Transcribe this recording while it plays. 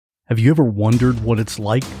Have you ever wondered what it's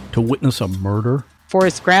like to witness a murder?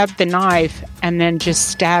 Forrest grabbed the knife and then just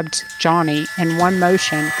stabbed Johnny in one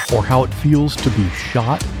motion. Or how it feels to be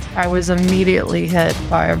shot? I was immediately hit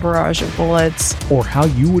by a barrage of bullets. Or how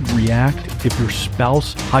you would react if your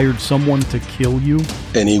spouse hired someone to kill you?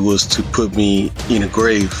 And he was to put me in a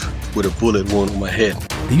grave with a bullet wound on my head.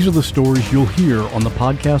 These are the stories you'll hear on the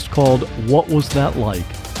podcast called What Was That Like?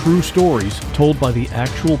 True stories told by the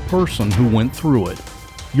actual person who went through it.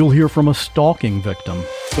 You'll hear from a stalking victim.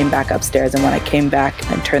 Came back upstairs, and when I came back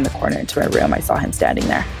and turned the corner into my room, I saw him standing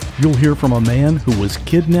there. You'll hear from a man who was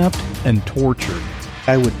kidnapped and tortured.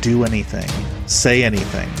 I would do anything, say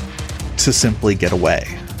anything, to simply get away.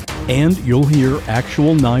 And you'll hear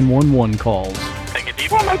actual 911 calls. Take a deep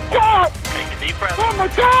breath. Oh my God! Take a deep breath. Oh my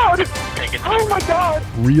God! Take a deep Oh my God!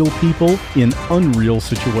 Real people in unreal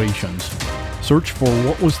situations. Search for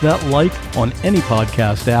What Was That Like on any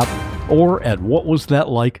podcast app or at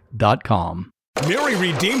whatwasthatlike.com. Mary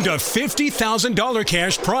redeemed a $50,000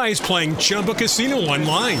 cash prize playing Chumba Casino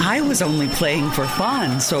online. I was only playing for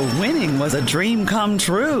fun, so winning was a dream come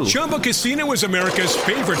true. Chumba Casino is America's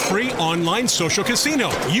favorite free online social casino.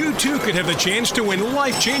 You too could have the chance to win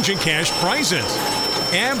life-changing cash prizes.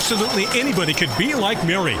 Absolutely anybody could be like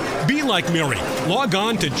Mary. Be like Mary. Log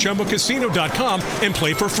on to ChumbaCasino.com and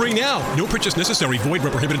play for free now. No purchase necessary. Void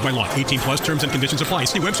where prohibited by law. 18 plus terms and conditions apply.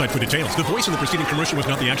 See website for details. The voice in the preceding commercial was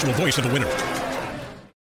not the actual voice of the winner.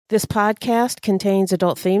 This podcast contains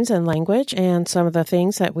adult themes and language, and some of the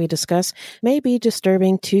things that we discuss may be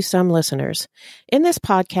disturbing to some listeners. In this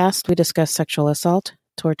podcast, we discuss sexual assault,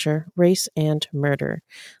 torture, race, and murder.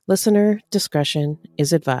 Listener discretion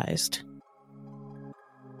is advised.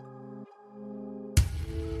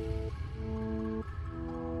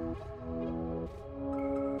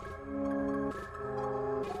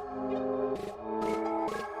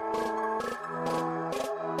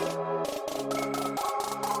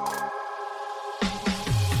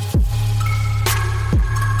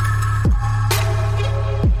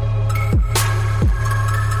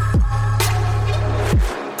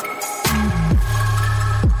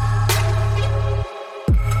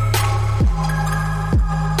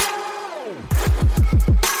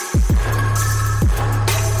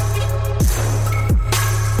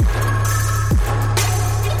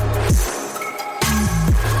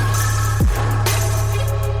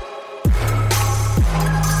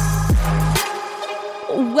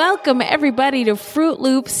 Welcome, everybody, to Fruit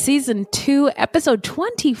Loops Season 2, Episode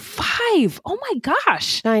 25. Oh, my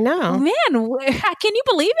gosh. I know. Man, can you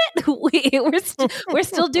believe it? We're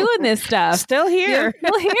still doing this stuff. Still here.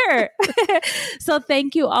 Still here. So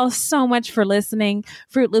thank you all so much for listening.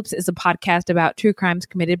 Fruit Loops is a podcast about true crimes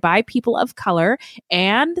committed by people of color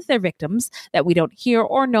and their victims that we don't hear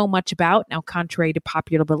or know much about. Now, contrary to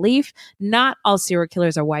popular belief, not all serial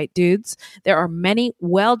killers are white dudes. There are many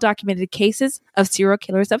well-documented cases of serial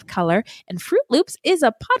killers of color, and Fruit Loops is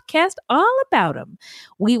a podcast all about them.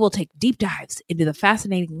 We will take deep dives into the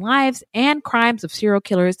fascinating lives and crimes of serial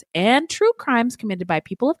killers and true crimes committed by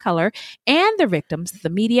people of color and their victims the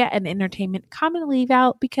media and entertainment commonly leave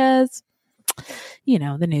out because, you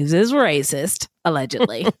know, the news is racist,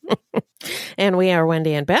 allegedly. And we are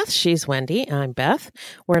Wendy and Beth. She's Wendy. I'm Beth.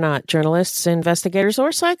 We're not journalists, investigators,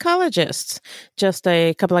 or psychologists. Just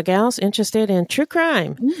a couple of gals interested in true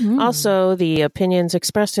crime. Mm-hmm. Also, the opinions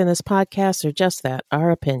expressed in this podcast are just that,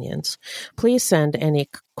 our opinions. Please send any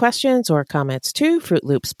questions or comments to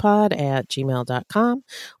fruitloopspod@gmail.com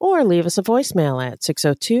or leave us a voicemail at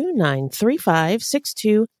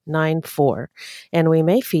 602-935-6294. And we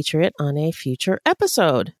may feature it on a future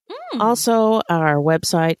episode. Also, our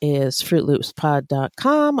website is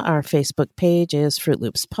fruitloopspod.com. Our Facebook page is Fruit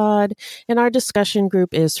Loops Pod, and our discussion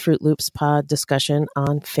group is Fruit Loops Pod Discussion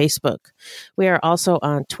on Facebook. We are also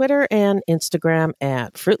on Twitter and Instagram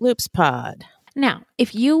at Fruit Loops Pod. Now,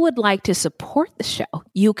 if you would like to support the show,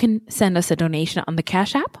 you can send us a donation on the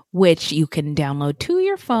Cash App, which you can download to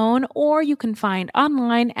your phone, or you can find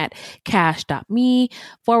online at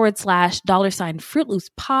cash.me/$Fruit Loops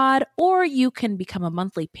Pod, or you can become a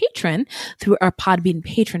monthly patron through our Podbean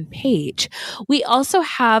patron page. We also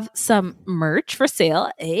have some merch for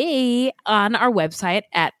sale on our website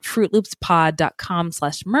at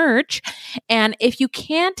fruitloopspod.com/merch. And if you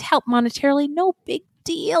can't help monetarily, no big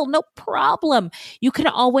deal, no problem. You can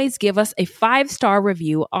always give us a 5-star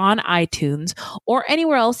review on iTunes or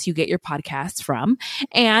anywhere else you get your podcasts from.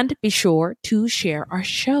 And be sure to share our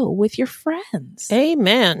show with your friends.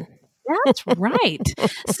 Amen. That's right.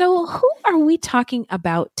 So who are we talking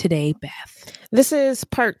about today, Beth? This is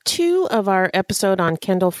part 2 of our episode on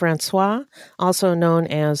Kendall Francois, also known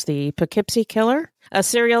as the Poughkeepsie Killer. A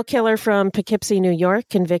serial killer from Poughkeepsie, New York,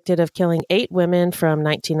 convicted of killing 8 women from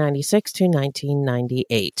 1996 to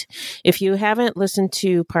 1998. If you haven't listened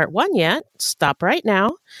to part 1 yet, stop right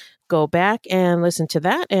now, go back and listen to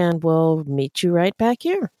that, and we'll meet you right back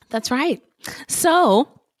here. That's right.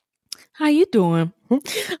 So, how you doing?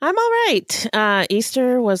 I'm all right.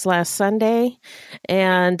 Easter was last Sunday,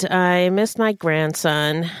 and I missed my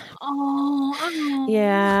grandson. Oh.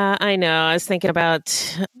 Yeah, I know. I was thinking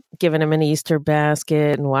about giving him an Easter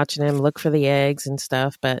basket and watching him look for the eggs and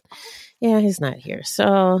stuff, but yeah, he's not here.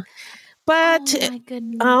 So, but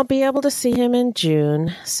I'll be able to see him in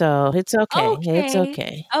June, so it's okay. It's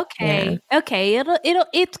okay. Okay. Yeah. Okay.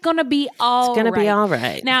 It's gonna be all. It's gonna be all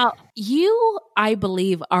right. Now, you, I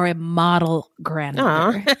believe, are a model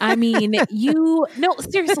grandmother. I mean, no,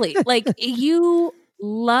 seriously, like you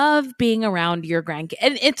love being around your grandkids.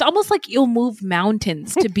 And it's almost like you'll move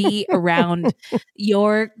mountains to be around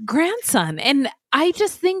your grandson. And I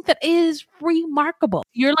just think that is remarkable.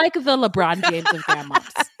 You're like the LeBron James of grandmas.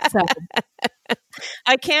 So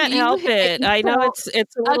I can't help it. I know it's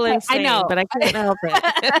a little insane, I know. But I can't help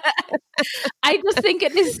it. I just think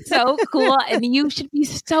it is so cool, and you should be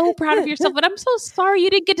so proud of yourself. And I'm so sorry you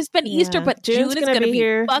didn't get to spend Easter, but June is going to be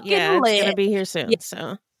here. Fucking lit. It's going to be here soon. Yeah.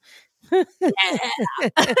 So.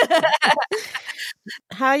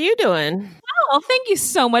 How you doing? Oh, thank you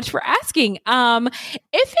so much for asking.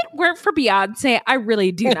 If it weren't for Beyonce, I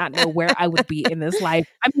really do not know where I would be in this life.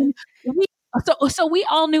 I mean, so we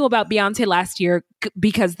all knew about Beyonce last year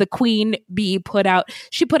because the Queen Bee put out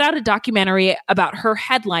a documentary about her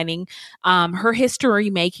headlining her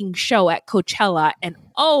history-making show at Coachella, and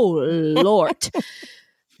oh Lord,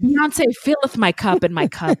 Beyonce filleth my cup and my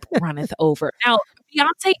cup runneth over. Now,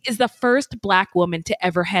 Beyonce is the first Black woman to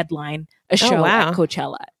ever headline a show at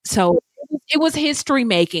Coachella. So it was history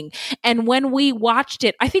making. And when we watched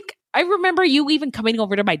it, I remember you even coming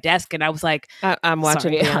over to my desk and I was like, I'm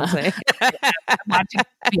watching Beyonce. I'm watching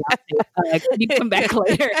Beyonce. Can you come back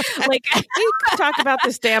later? Like, we could talk about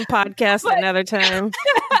this damn podcast another time.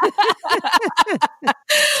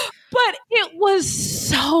 But it was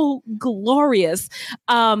so glorious.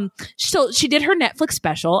 So she did her Netflix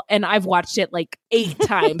special, and I've watched it like 8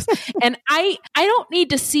 times. And I don't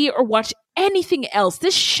need to see or watch anything else.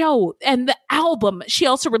 This show and the album, she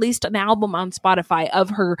also released an album on Spotify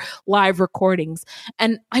of her live recordings.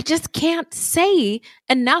 And I just can't say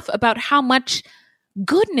enough about how much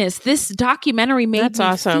goodness this documentary made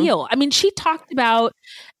me feel. I mean, she talked about,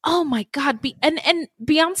 oh my God, and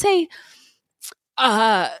Beyonce,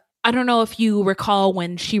 I don't know if you recall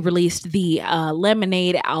when she released the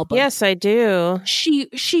Lemonade album. Yes, I do. She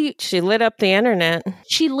lit up the internet.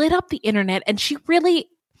 She lit up the internet, and she really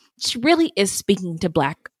is speaking to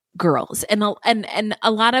Black girls, and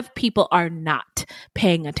a lot of people are not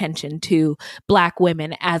paying attention to Black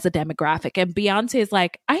women as a demographic. And Beyonce is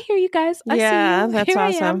like, I hear you guys. I see you. That's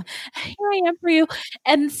awesome. Here I am for you.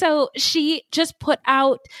 And so she just put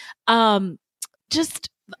out just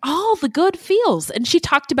all the good feels. And she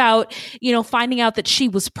talked about, finding out that she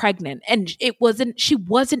was pregnant, and she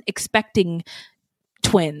wasn't expecting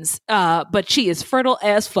twins, but she is fertile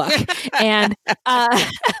as fuck. And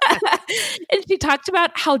and she talked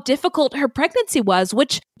about how difficult her pregnancy was,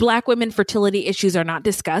 which Black women fertility issues are not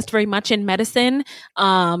discussed very much in medicine.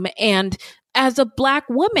 And as a Black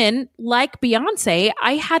woman like Beyonce,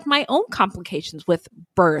 I had my own complications with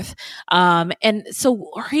birth. And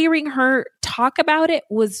so hearing her talk about it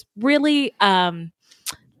was really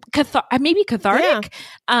maybe cathartic.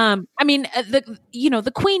 Yeah. I mean,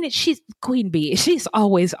 the Queen, she's Queen Bee. She's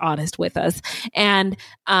always honest with us. And,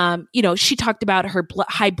 she talked about her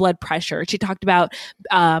high blood pressure. She talked about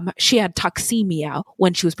she had toxemia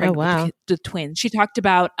when she was pregnant with the twins. She talked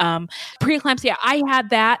about preeclampsia. I had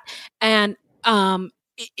that. And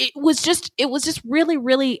it was just really,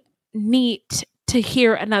 really neat to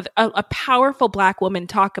hear a powerful Black woman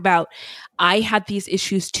talk about, I had these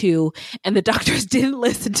issues too, and the doctors didn't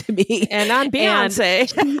listen to me. And I'm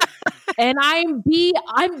Beyonce. And I'm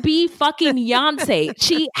B fucking Beyonce.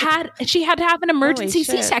 She had to have an emergency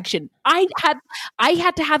C-section. I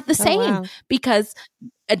had to have the same because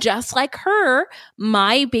just like her,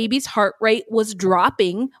 my baby's heart rate was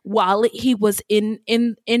dropping while he was in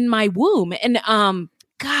my womb. And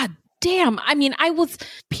God damn, I mean,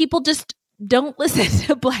 people just don't listen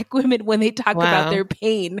to Black women when they talk about their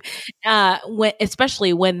pain,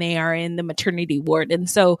 especially when they are in the maternity ward. And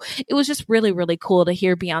so it was just really, really cool to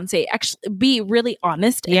hear Beyonce actually be really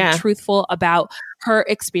honest and truthful about her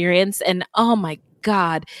experience. And oh my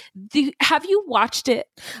God, have you watched it?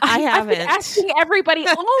 I haven't. I've been asking everybody.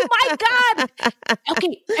 Oh my God.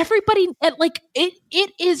 Okay, everybody,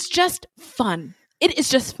 it is just fun. it is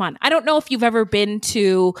just fun. I don't know if you've ever been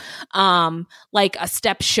to like a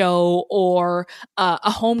step show or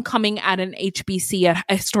a homecoming at an HBC, at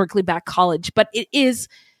a historically black college, but it is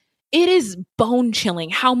bone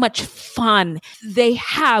chilling how much fun they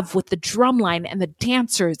have with the drumline and the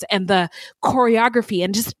dancers and the choreography,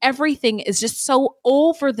 and just everything is just so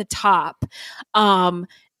over the top.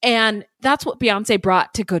 And that's what Beyonce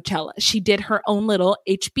brought to Coachella. She did her own little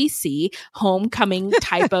HBC homecoming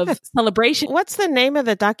type of celebration. What's the name of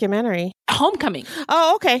the documentary? Homecoming.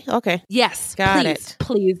 Oh, okay. Okay. Yes. Got it.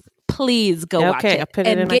 Please go watch it. Okay, I'll put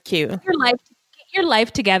it in my queue. Get your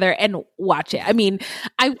life together and watch it. I mean,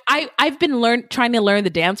 I've been trying to learn the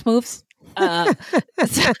dance moves. And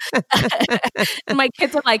my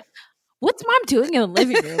kids are like, "What's mom doing in the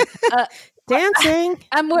living room?" Dancing.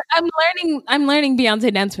 I'm learning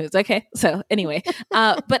Beyonce dance moves. Okay. So anyway,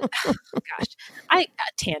 but oh gosh,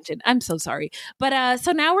 tangent. I'm so sorry. But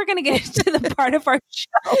so now we're gonna get into the part of our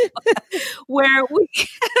show where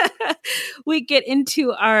we get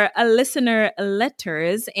into our listener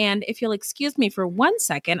letters. And if you'll excuse me for 1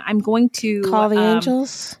 second, I'm going to call the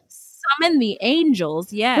angels. Summon the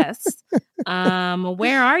angels. Yes.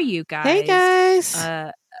 Where are you guys? Hey guys.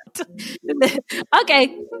 Okay,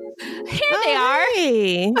 here they are.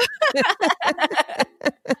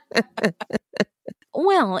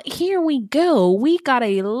 Well, here we go. We got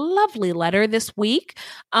a lovely letter this week.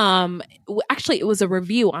 Actually, it was a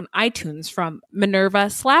review on iTunes from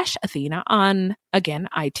Minerva/Athena on, again,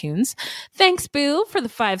 iTunes. Thanks, Boo, for the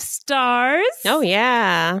 5 stars. Oh,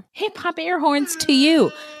 yeah. Hip hop air horns to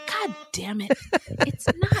you. God damn it. It's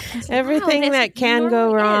not as everything loud that can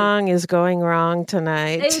go wrong is going wrong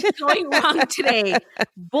tonight. It's going wrong today.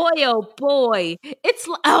 Boy, oh boy.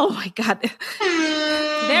 Oh my God.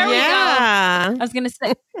 There we go. I was gonna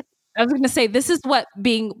say this is what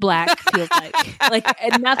being black feels like. Like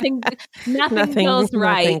nothing goes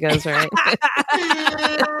right. Nothing goes right.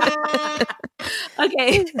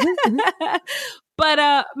 Okay.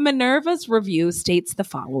 But Minerva's review states the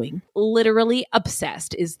following. Literally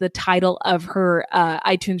obsessed is the title of her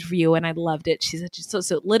iTunes review, and I loved it. She said,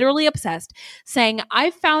 so literally obsessed, saying,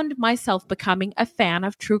 I found myself becoming a fan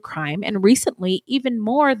of true crime, and recently even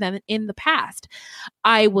more than in the past.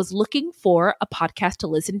 I was looking for a podcast to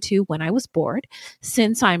listen to when I was bored.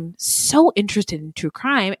 Since I'm so interested in true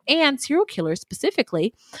crime and serial killers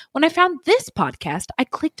specifically, when I found this podcast, I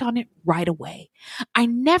clicked on it right away. I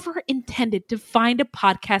never intended to find a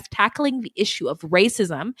podcast tackling the issue of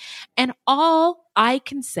racism, and all I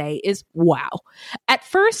can say is wow. At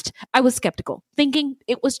first, I was skeptical, thinking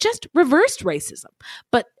it was just reversed racism,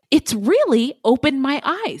 but it's really opened my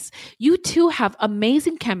eyes. You two have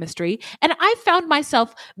amazing chemistry, and I found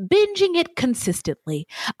myself binging it consistently.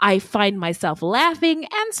 I find myself laughing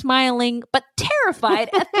and smiling, but terrified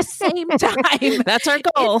at the same time. That's our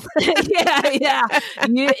goal. Yeah.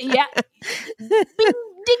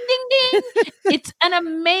 Ding, ding, ding. It's an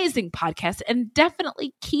amazing podcast, and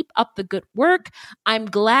definitely keep up the good work. I'm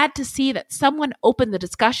glad to see that someone opened the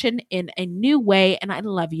discussion in a new way, and I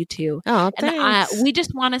love you too. Oh, thanks. And we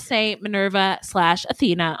just want to say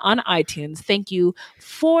Minerva/Athena on iTunes. Thank you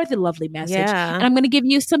for the lovely message. Yeah. And I'm going to give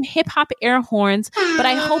you some hip hop air horns, but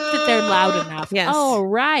I hope that they're loud enough. Yes. All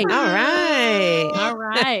right.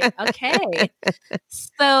 Okay.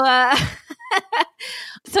 So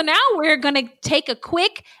now we're going to take a quick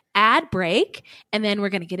ad break, and then we're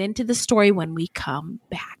going to get into the story when we come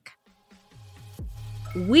back.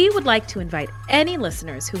 We would like to invite any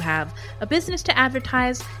listeners who have a business to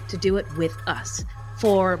advertise to do it with us.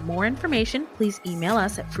 For more information, please email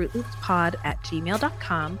us at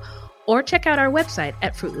fruitloopspod@gmail.com or check out our website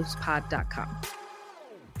at fruitloopspod.com.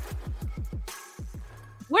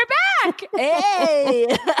 We're back. Hey.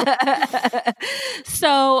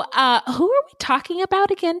 So, who are we talking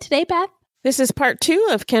about again today, Beth? This is part 2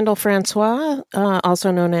 of Kendall Francois, also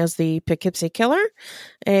known as the Poughkeepsie Killer,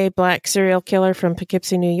 a black serial killer from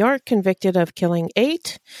Poughkeepsie, New York, convicted of killing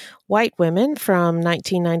 8 white women from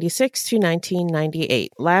 1996 to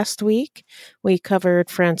 1998. Last week, we covered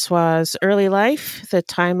Francois' early life, the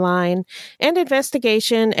timeline, and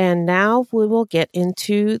investigation, and now we will get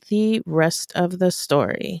into the rest of the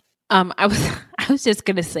story. I was just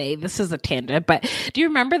going to say, this is a tangent, but do you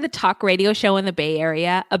remember the talk radio show in the Bay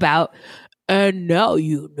Area about, and now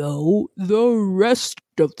you know the rest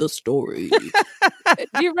of the story? Do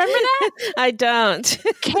you remember that? I don't.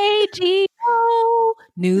 KGO,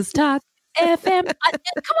 News Talk FM.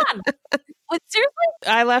 Come on. What, seriously?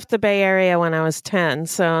 I left the Bay Area when I was 10,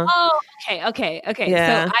 so. Oh, okay.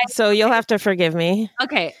 Yeah, so you'll have to forgive me.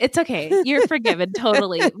 Okay, it's okay. You're forgiven,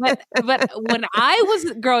 totally. But when I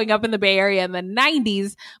was growing up in the Bay Area in the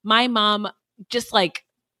 90s, my mom just like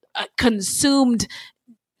consumed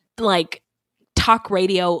like talk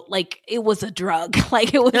radio like it was a drug,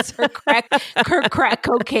 like it was her crack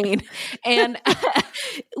cocaine. And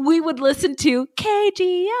we would listen to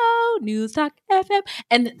KGO News Talk FM,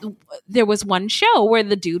 and there was one show where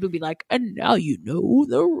the dude would be like, and now you know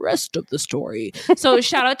the rest of the story. So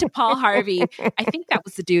shout out to Paul Harvey. I think that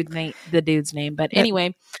was the dude's name, but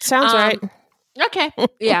anyway, sounds right. Okay.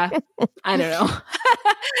 Yeah. I don't know.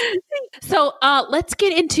 So let's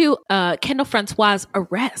get into Kendall Francois'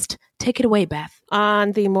 arrest. Take it away, Beth.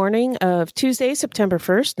 On the morning of Tuesday, September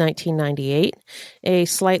 1st, 1998, a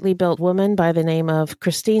slightly built woman by the name of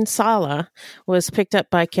Christine Sala was picked up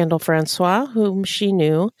by Kendall Francois, whom she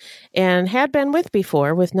knew and had been with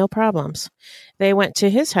before with no problems. They went to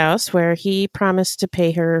his house where he promised to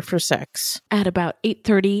pay her for sex. At about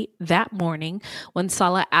 8:30 that morning, when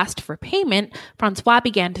Sala asked for payment, Francois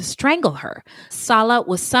began to strangle her. Sala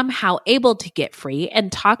was somehow able to get free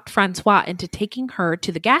and talked Francois into taking her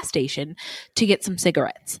to the gas station to get some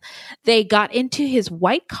cigarettes. They got into his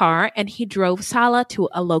white car and he drove Sala to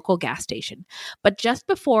a local gas station. But just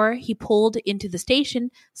before he pulled into the station,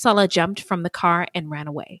 Sala jumped from the car and ran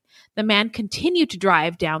away. The man continued to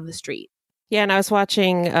drive down the street. Yeah, and I was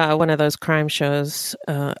watching one of those crime shows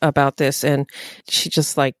about this, and she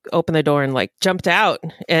just like opened the door and like jumped out,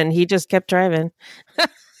 and he just kept driving.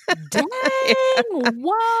 Dang!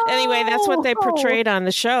 Whoa! Anyway, that's what they portrayed on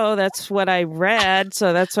the show. That's what I read,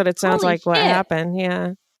 so that's what it sounds like. What happened?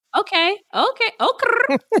 Yeah. Okay.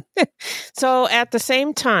 So at the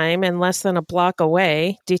same time, and less than a block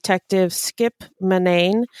away, Detective Skip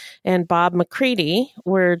Manane and Bob McCready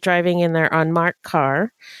were driving in their unmarked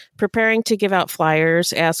car, preparing to give out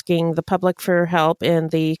flyers asking the public for help in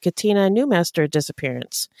the Katina Newmaster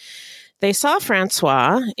disappearance. They saw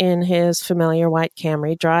Francois in his familiar white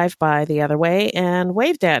Camry drive by the other way and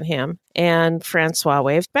waved at him, and Francois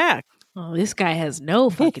waved back. Oh, this guy has no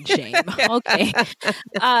fucking shame. Okay.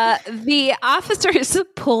 The officers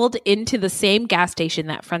pulled into the same gas station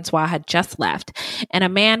that Francois had just left, and a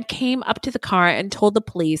man came up to the car and told the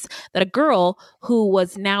police that a girl who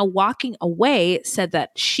was now walking away said that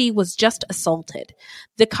she was just assaulted.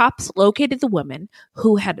 The cops located the woman,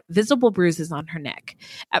 who had visible bruises on her neck.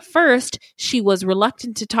 At first, she was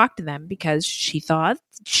reluctant to talk to them because she thought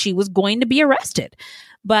she was going to be arrested.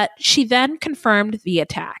 But she then confirmed the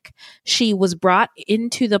attack. She was brought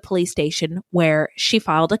into the police station where she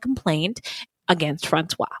filed a complaint against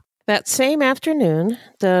Francois. That same afternoon,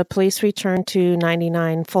 the police returned to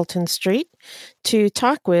 99 Fulton Street to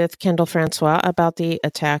talk with Kendall Francois about the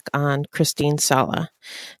attack on Christine Sala.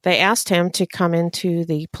 They asked him to come into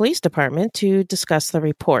the police department to discuss the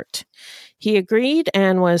report. He agreed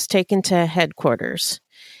and was taken to headquarters.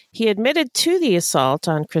 He admitted to the assault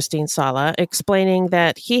on Christine Sala, explaining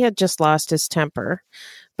that he had just lost his temper,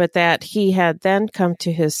 but that he had then come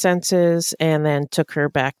to his senses and then took her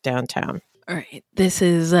back downtown. All right. This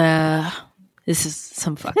is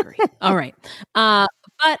some fuckery. All right.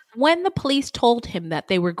 But when the police told him that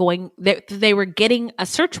they were getting a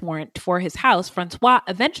search warrant for his house, Francois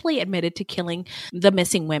eventually admitted to killing the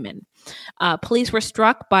missing women. Police were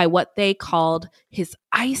struck by what they called his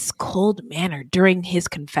ice-cold manner during his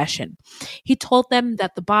confession. He told them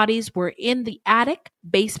that the bodies were in the attic,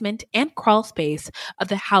 basement, and crawl space of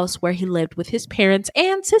the house where he lived with his parents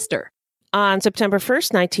and sister. On September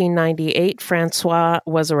 1st, 1998, Francois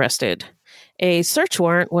was arrested. A search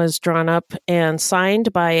warrant was drawn up and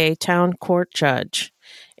signed by a town court judge.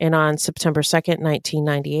 And on September 2nd,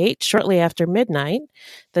 1998, shortly after midnight,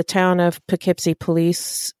 the town of Poughkeepsie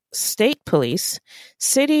Police, State Police,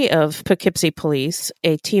 City of Poughkeepsie Police,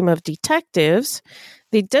 a team of detectives,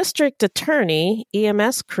 the district attorney,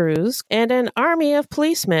 EMS crews, and an army of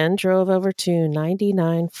policemen drove over to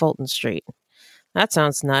 99 Fulton Street. That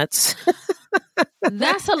sounds nuts.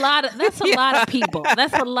 That's a lot of people.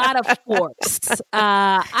 That's a lot of force.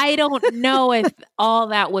 I don't know if all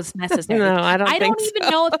that was necessary. No, I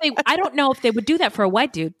don't know if they would do that for a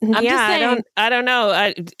white dude. I'm just saying. I don't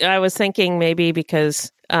know. I was thinking maybe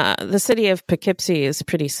because the city of Poughkeepsie is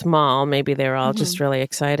pretty small. Maybe they're all just really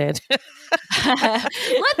excited. Let's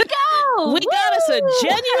go. We got us a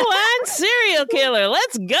genuine serial killer.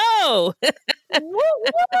 Let's go.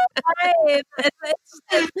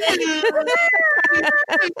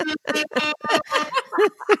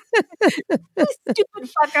 Stupid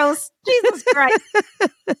fuckos. Jesus Christ.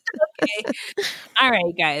 Okay. All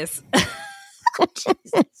right, guys. Jesus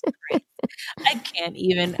Christ. I can't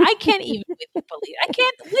even with you, police. I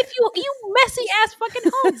can't with you messy ass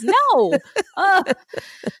fucking hoes. No. All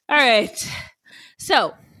right.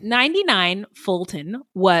 So 99 Fulton,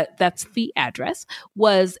 that's the address,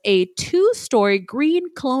 was a 2-story green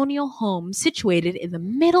colonial home situated in the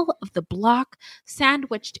middle of the block,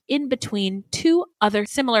 sandwiched in between 2 other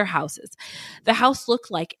similar houses. The house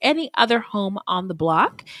looked like any other home on the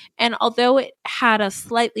block, and although it had a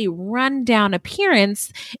slightly run-down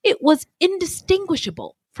appearance, it was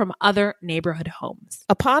indistinguishable from other neighborhood homes.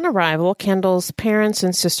 Upon arrival, Kendall's parents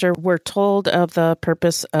and sister were told of the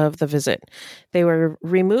purpose of the visit. They were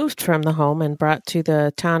removed from the home and brought to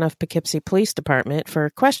the Town of Poughkeepsie Police Department for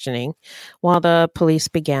questioning while the police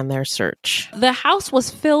began their search. The house was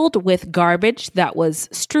filled with garbage that was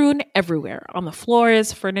strewn everywhere, on the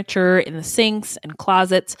floors, furniture, in the sinks, and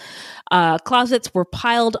closets. Closets were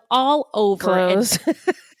piled all over. Clothes.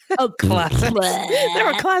 Oh, closets. There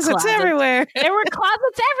were closets everywhere. There were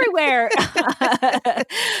closets everywhere.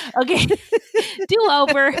 Okay. Do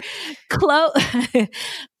over.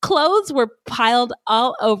 Clothes were piled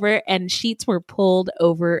all over and sheets were pulled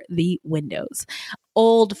over the windows.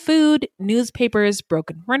 Old food, newspapers,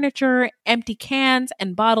 broken furniture, empty cans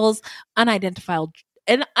and bottles, unidentifiable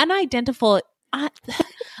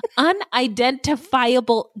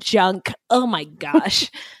junk. Oh my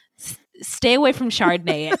gosh. Stay away from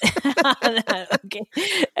Chardonnay.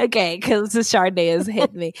 Okay, because the Chardonnay has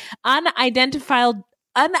hit me. Unidentifiable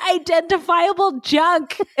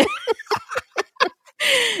junk.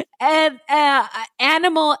 And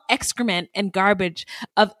animal excrement and garbage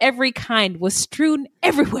of every kind was strewn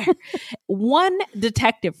everywhere. One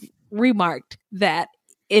detective remarked that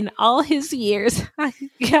in all his years, I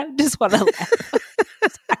just want to laugh.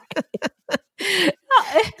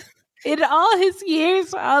 In all his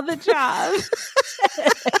years on the job,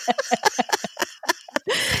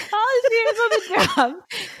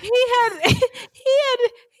 he had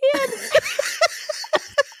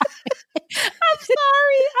I'm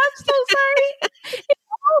so sorry. In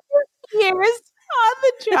all his years on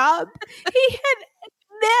the job, he had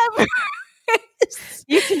never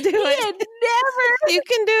You can do it. You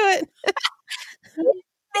can do it.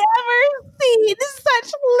 Never seen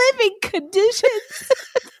such living conditions.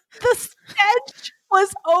 The stench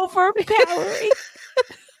was overpowering.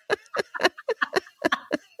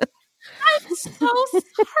 I'm so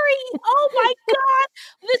sorry. Oh my God.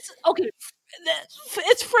 It's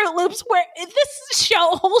Fruit Loops where this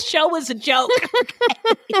whole show is a joke.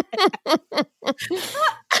 Woo.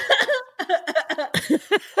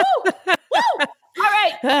 All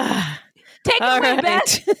right. Take it away,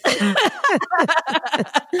 Beth.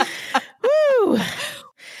 Woo.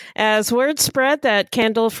 As word spread that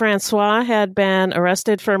Kendall Francois had been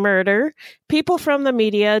arrested for murder, people from the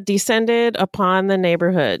media descended upon the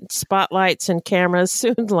neighborhood. Spotlights and cameras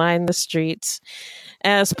soon lined the streets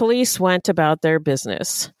as police went about their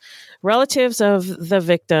business. Relatives of the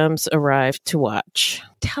victims arrived to watch.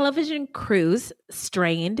 Television crews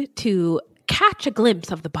strained to catch a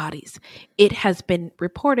glimpse of the bodies. It has been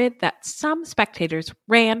reported that some spectators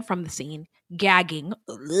ran from the scene, gagging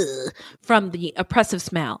from the oppressive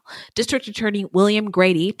smell. District Attorney William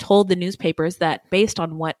Grady told the newspapers that based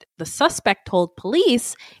on what the suspect told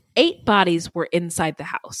police, 8 bodies were inside the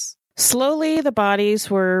house. Slowly, the bodies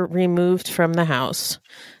were removed from the house.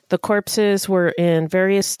 The corpses were in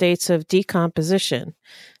various states of decomposition,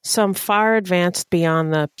 some far advanced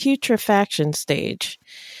beyond the putrefaction stage.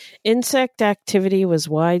 Insect activity was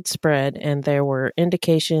widespread, and there were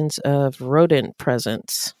indications of rodent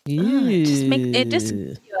presence. It just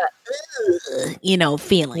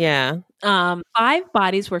feeling. Yeah. 5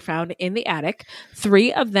 bodies were found in the attic.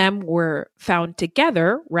 3 of them were found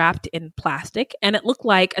together, wrapped in plastic, and it looked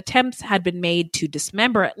like attempts had been made to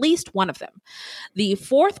dismember at least one of them. The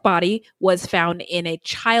 4th body was found in a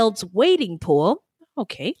child's wading pool.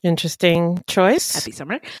 Okay. Interesting choice. Happy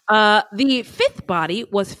summer. The 5th body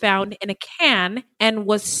was found in a can and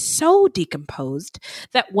was so decomposed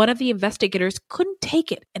that one of the investigators couldn't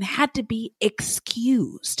take it and had to be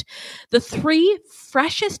excused. The 3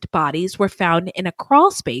 freshest bodies were found in a crawl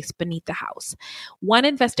space beneath the house. One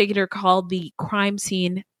investigator called the crime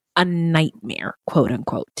scene a nightmare, quote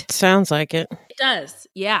unquote. Sounds like it. It does,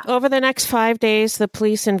 yeah. Over the next 5 days, the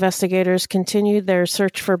police investigators continued their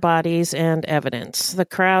search for bodies and evidence. The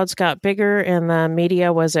crowds got bigger and the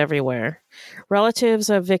media was everywhere. Relatives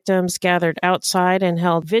of victims gathered outside and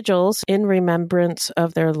held vigils in remembrance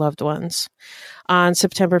of their loved ones. On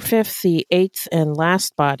September 5th, the 8th and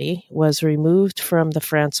last body was removed from the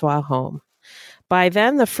Francois home. By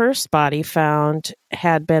then, the first body found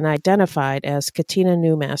had been identified as Katina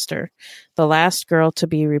Newmaster, the last girl to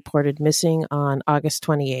be reported missing on August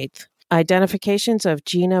 28th. Identifications of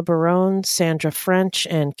Gina Barone, Sandra French,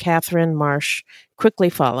 and Catherine Marsh quickly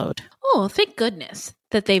followed. Oh, thank goodness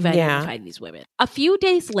that they've identified these women. A few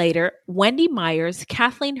days later, Wendy Myers,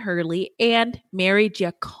 Kathleen Hurley, and Mary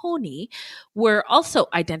Giacconi were also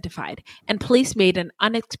identified, and police made an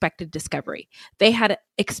unexpected discovery. They had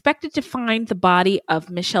expected to find the body of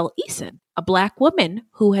Michelle Eason, a Black woman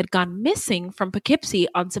who had gone missing from Poughkeepsie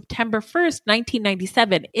on September 1st,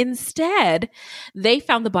 1997. Instead, they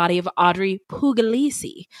found the body of Audrey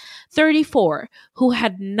Puglisi, 34, who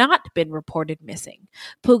had not been reported missing.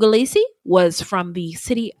 Puglisi was from the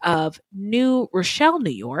city of New Rochelle,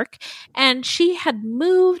 New York, and she had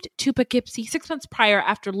moved to Poughkeepsie 6 months prior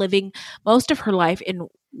after living most of her life in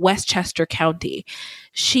Westchester County.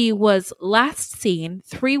 She was last seen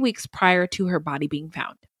 3 weeks prior to her body being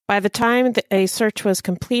found. By the time a search was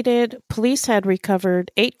completed, police had recovered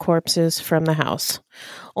 8 corpses from the house.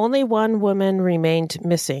 Only one woman remained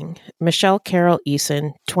missing, Michelle Carol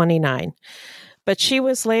Eason, 29. But she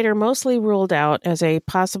was later mostly ruled out as a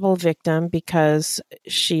possible victim because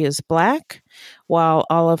she is Black, while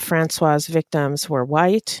all of Francois' victims were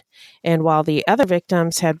white, and while the other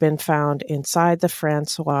victims had been found inside the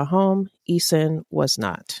Francois home, Eason was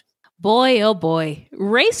not. Boy, oh boy,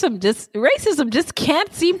 racism just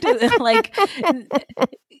can't seem to like.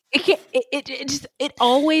 It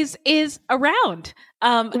always is around.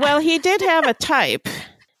 Well, he did have a type.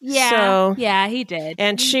 Yeah, he did.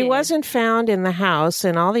 And she wasn't found in the house,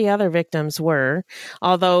 and all the other victims were.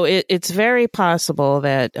 Although it's very possible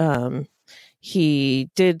that he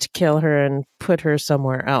did kill her and put her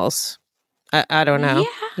somewhere else. I don't know.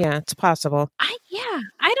 Yeah, it's possible. I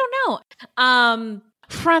don't know.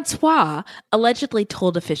 Francois allegedly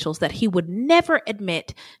told officials that he would never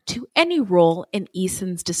admit to any role in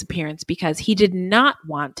Eason's disappearance because he did not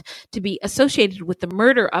want to be associated with the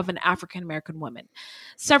murder of an African-American woman.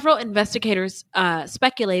 Several investigators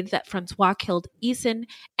speculated that Francois killed Eason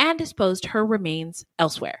and disposed her remains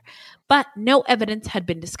elsewhere, but no evidence had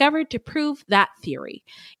been discovered to prove that theory.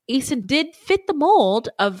 Eason did fit the mold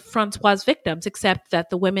of Francois' victims, except that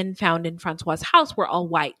the women found in Francois' house were all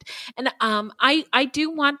white. And I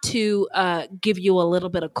do want to give you a little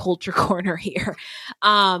bit of culture corner here.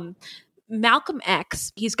 Malcolm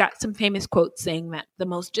X, he's got some famous quotes saying that the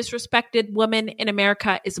most disrespected woman in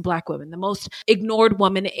America is a Black woman. The most ignored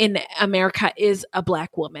woman in America is a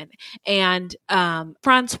Black woman. And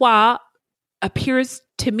Francois appears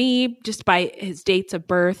to me, just by his dates of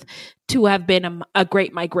birth, to have been a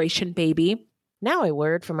great migration baby. Now a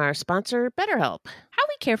word from our sponsor, BetterHelp. How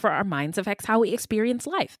we care for our minds affects how we experience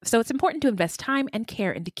life, so it's important to invest time and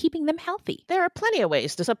care into keeping them healthy. There are plenty of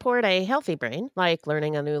ways to support a healthy brain, like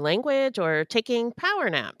learning a new language or taking power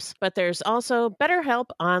naps. But there's also BetterHelp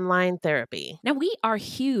online therapy. Now, we are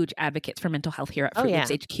huge advocates for mental health here at Fruit Loops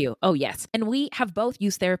HQ. Oh, yes. And we have both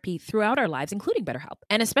used therapy throughout our lives, including BetterHelp.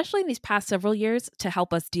 And especially in these past several years to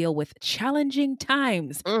help us deal with challenging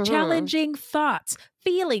times, challenging thoughts,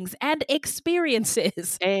 feelings, and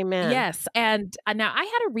experiences. Amen. Yes. And now I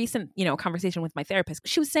had a recent, conversation with my therapist.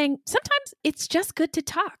 She was saying sometimes it's just good to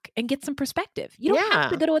talk and get some perspective. You don't have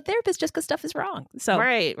to go to a therapist just because stuff is wrong. So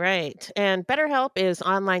Right. And BetterHelp is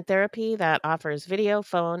online therapy that offers video,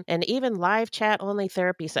 phone, and even live chat only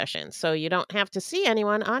therapy sessions. So you don't have to see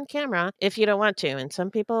anyone on camera if you don't want to. And some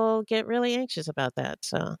people get really anxious about that.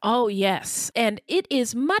 So. Oh, yes. And it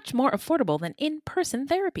is much more affordable than in-person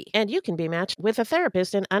therapy. And you can be matched with a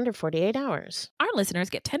therapist in under 48 hours. Our listeners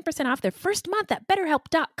get 10% off their first month at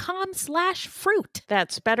BetterHelp.com/fruit.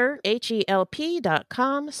 That's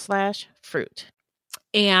BetterHelp.com/fruit.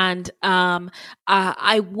 And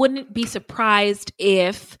I wouldn't be surprised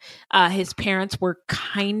if his parents were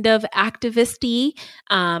kind of activist-y.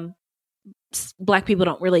 Black people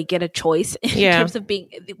don't really get a choice in terms of being.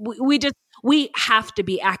 We have to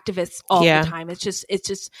be activists all the time. It's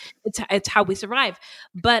how we survive.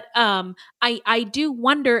 But I do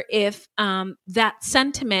wonder if that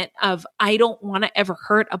sentiment of I don't want to ever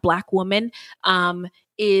hurt a Black woman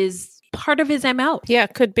is part of his MO. Yeah,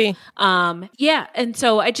 could be. And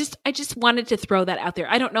so I just wanted to throw that out there.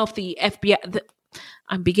 I don't know if the FBI.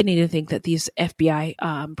 I'm beginning to think that these FBI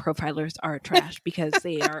profilers are trash because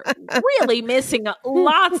they are really missing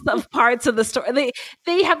lots of parts of the story.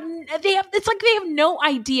 They have it's like they have no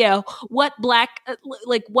idea what black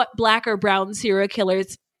or brown serial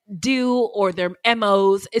killers do or their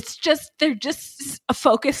MOs. It's just they're just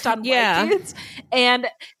focused on white dudes and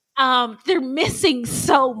they're missing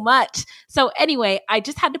so much. So anyway, I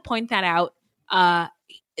just had to point that out.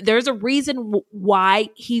 There's a reason why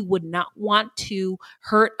he would not want to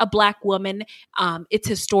hurt a Black woman. It's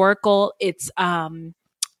historical. It's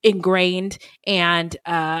ingrained. And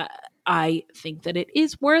I think that it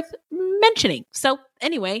is worth mentioning. So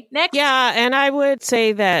anyway, next. Yeah, and I would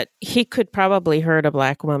say that he could probably hurt a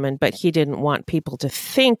black woman, but he didn't want people to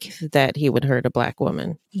think that he would hurt a black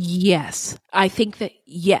woman. Yes. I think that,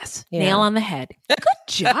 yes. Yeah. Nail on the head. Good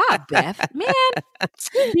job, Beth. Man,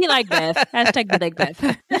 be like Beth. Hashtag be like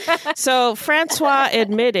Beth. So Francois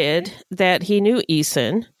admitted that he knew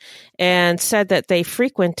Eason and said that they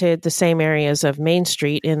frequented the same areas of Main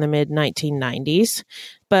Street in the mid-1990s.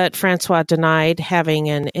 But Francois denied having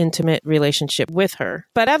an intimate relationship with her.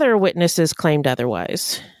 But other witnesses claimed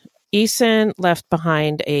otherwise. Eason left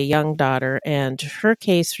behind a young daughter, and her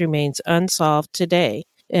case remains unsolved today,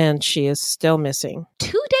 and she is still missing. 2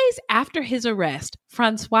 days after his arrest,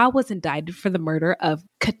 Francois was indicted for the murder of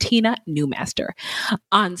Katina Newmaster.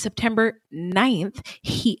 On September 9th,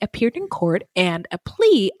 he appeared in court, and a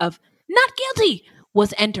plea of not guilty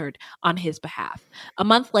was entered on his behalf. A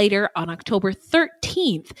month later, on October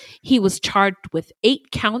 13th, he was charged with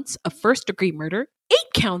 8 counts of first-degree murder, 8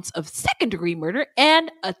 counts of second-degree murder, and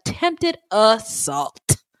attempted assault.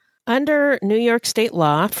 Under New York state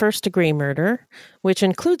law, first-degree murder, which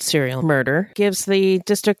includes serial murder, gives the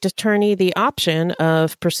district attorney the option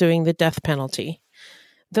of pursuing the death penalty.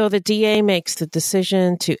 Though the DA makes the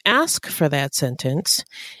decision to ask for that sentence,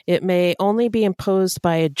 it may only be imposed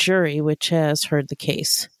by a jury which has heard the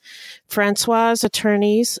case. Francois'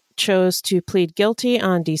 attorneys chose to plead guilty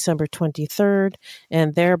on December 23rd,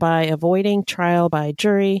 and thereby avoiding trial by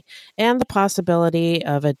jury and the possibility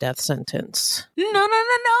of a death sentence. No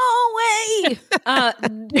way!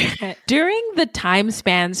 During the time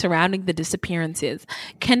span surrounding the disappearances,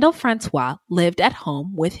 Kendall Francois lived at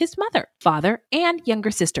home with his mother, father, and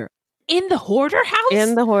younger sister. In the hoarder house?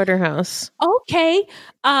 In the hoarder house. Okay.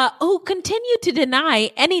 Who continued to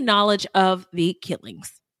deny any knowledge of the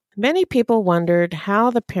killings. Many people wondered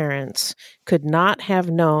how the parents could not have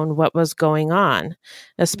known what was going on,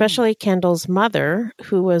 especially Kendall's mother,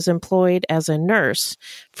 who was employed as a nurse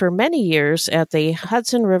for many years at the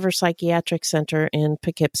Hudson River Psychiatric Center in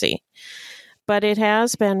Poughkeepsie. But it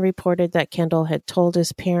has been reported that Kendall had told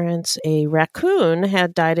his parents a raccoon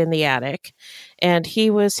had died in the attic, and he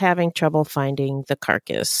was having trouble finding the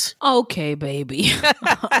carcass. Okay, baby.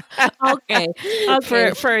 Okay.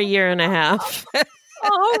 For a year and a half.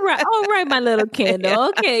 All right, my little Kendall.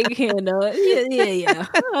 Okay, Kendall. Yeah.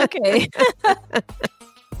 Okay.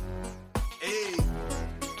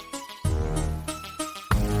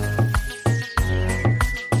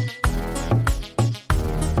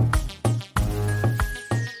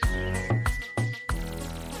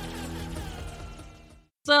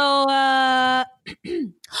 So,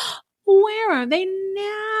 where are they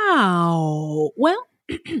now? Well,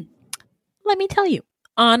 let me tell you.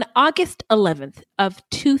 On August 11th of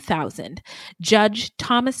 2000, Judge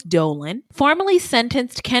Thomas Dolan formally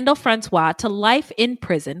sentenced Kendall Francois to life in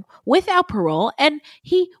prison without parole, and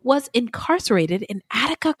he was incarcerated in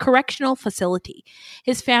Attica Correctional Facility.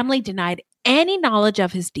 His family denied any knowledge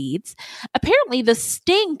of his deeds. Apparently, the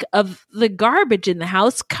stink of the garbage in the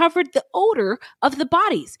house covered the odor of the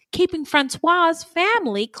bodies, keeping Francois'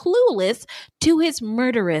 family clueless to his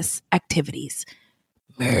murderous activities.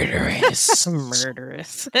 Murderous.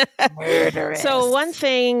 So one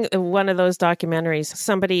thing, one of those documentaries,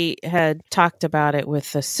 somebody had talked about it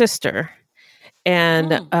with the sister,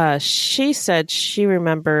 and she said she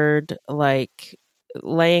remembered like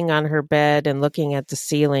laying on her bed and looking at the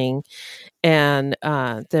ceiling, and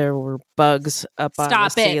there were bugs up on the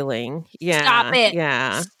ceiling. Yeah. Stop it.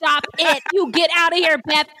 Yeah. Stop it. You get out of here,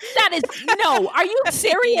 Beth. That is, no. Are you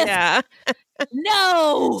serious? Yeah.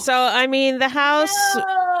 No. So, I mean, the house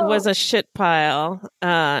was a shit pile.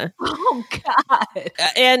 Oh, God.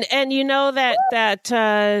 And you know that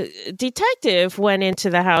detective went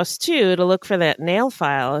into the house, too, to look for that nail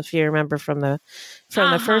file, if you remember from the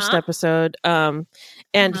first episode. And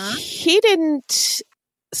he didn't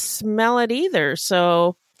smell it either.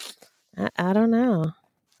 So, I don't know.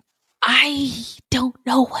 I don't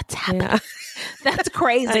know what's happening. Yeah. That's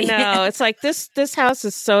crazy. I know. It's like this house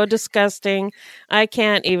is so disgusting. I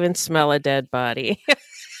can't even smell a dead body.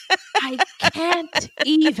 I can't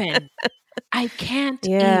even.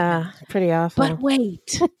 Yeah, pretty awful. But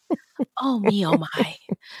wait. Oh, me, oh, my.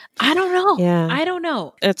 I don't know. Yeah. I don't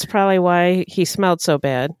know. It's probably why he smelled so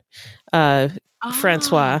bad,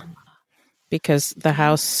 Francois, because the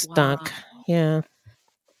house stunk. Yeah.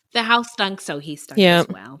 The house stunk, so he stunk as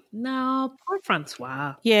well. No, poor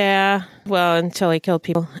Francois. Yeah, well, until he killed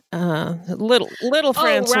people. Little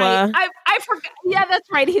Francois. Right. I forgot. Yeah, that's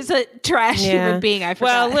right. He's a trash human being. I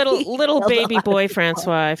forgot. Well, little baby boy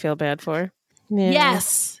Francois, I feel bad for. Yeah.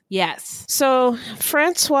 Yes. So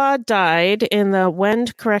Francois died in the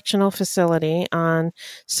Wend Correctional Facility on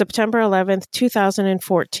September 11th,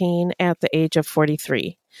 2014 at the age of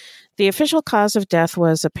 43. The official cause of death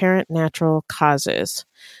was apparent natural causes.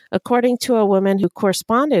 According to a woman who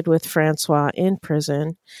corresponded with Francois in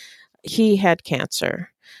prison, he had cancer.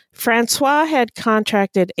 Francois had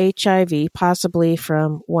contracted HIV, possibly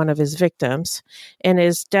from one of his victims, and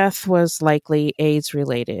his death was likely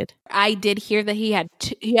AIDS-related. I did hear that he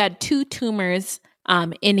had 2 tumors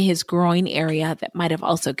in his groin area that might have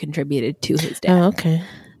also contributed to his death. Oh, okay.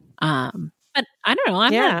 But I don't know.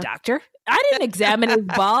 I'm not a doctor. I didn't examine his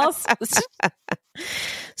balls.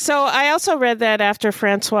 So I also read that after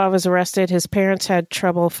Francois was arrested, his parents had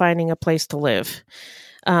trouble finding a place to live.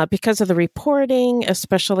 Because of the reporting,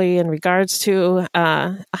 especially in regards to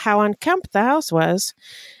how unkempt the house was,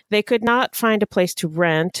 they could not find a place to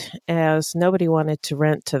rent, as nobody wanted to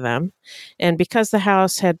rent to them. And because the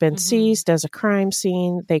house had been seized as a crime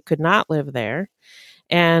scene, they could not live there.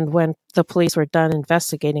 And when the police were done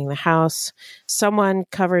investigating the house, someone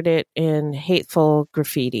covered it in hateful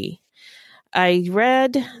graffiti. I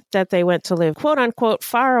read that they went to live, quote unquote,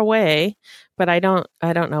 far away, but I don't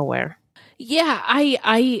know where. Yeah,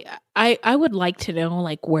 I would like to know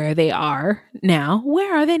like where they are now.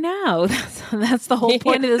 Where are they now? That's the whole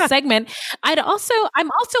point of the segment. I'm also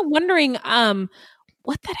wondering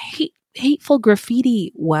what that hateful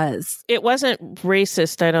graffiti was. It wasn't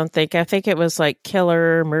racist, I don't think. I think it was like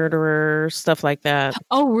killer, murderer, stuff like that.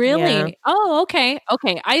 Oh, really? Yeah. Oh, okay.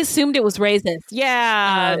 I assumed it was racist.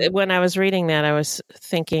 Yeah, when I was reading that, I was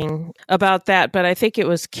thinking about that, but I think it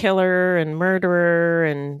was killer and murderer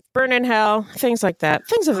and burn in hell, things like that.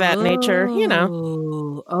 Things of that nature, you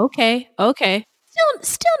know. Okay.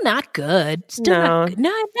 Still not good. Not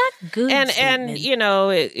good. And you know,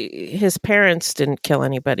 his parents didn't kill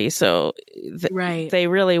anybody, so they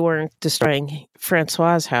really weren't destroying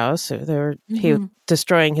Francois's house. They were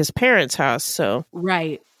destroying his parents' house. So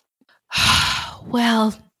right.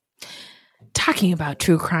 Well, talking about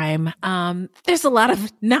true crime, there's a lot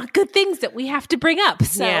of not good things that we have to bring up.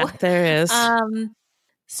 So yeah, there is.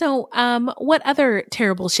 So, what other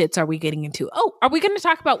terrible shits are we getting into? Oh, are we going to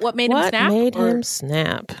talk about what made him snap? What made him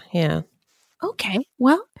snap? Yeah. Okay.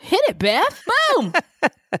 Well, hit it, Beth. Boom.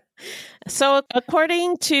 So,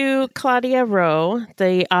 according to Claudia Rowe,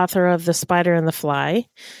 the author of The Spider and the Fly,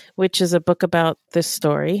 which is a book about this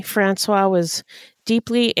story, Francois was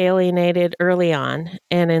deeply alienated early on,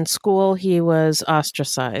 and in school he was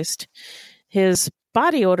ostracized. His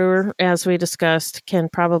body odor, as we discussed, can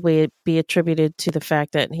probably be attributed to the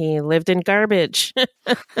fact that he lived in garbage.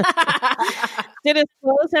 Did his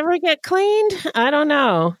clothes ever get cleaned? I don't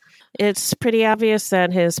know. It's pretty obvious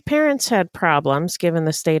that his parents had problems given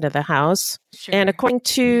the state of the house. Sure. And according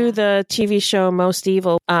to the TV show Most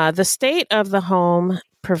Evil, the state of the home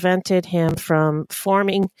prevented him from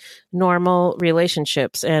forming normal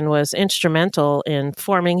relationships and was instrumental in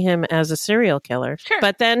forming him as a serial killer. Sure.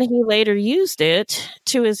 But then he later used it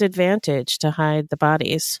to his advantage to hide the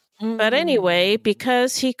bodies. But anyway,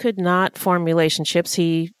 because he could not form relationships,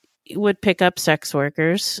 he would pick up sex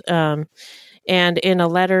workers. And in a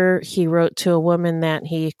letter he wrote to a woman that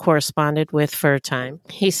he corresponded with for a time,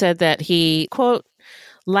 he said that he, quote,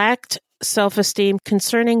 lacked self-esteem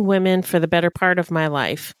concerning women for the better part of my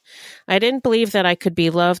life. I didn't believe that I could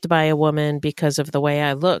be loved by a woman because of the way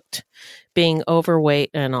I looked, being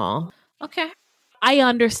overweight and all. Okay. I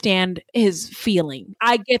understand his feeling.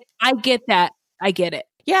 I get that. I get it.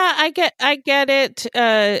 Yeah, I get it.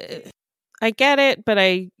 I get it, but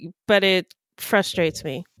it frustrates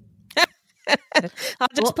me. I'll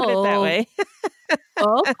just put it that way.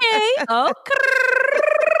 Okay.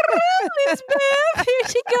 Miss Beth, here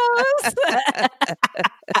she goes.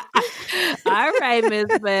 All right,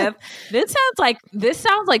 Miss Beth. This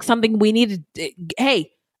sounds like something we need to.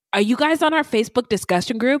 Hey, are you guys on our Facebook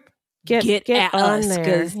discussion group? Get at on us,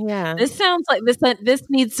 there. Yeah, this sounds like this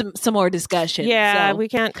needs some more discussion. Yeah, so. we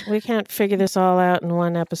can't figure this all out in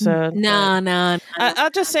one episode. No. I'll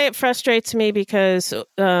just say it frustrates me because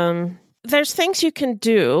there's things you can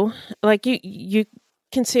do, like you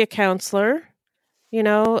can see a counselor. You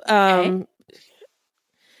know, okay.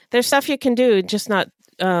 There's stuff you can do, just not,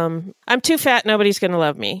 I'm too fat, nobody's going to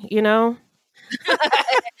love me, you know?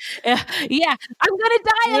 Yeah, I'm going to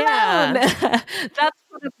die alone. That's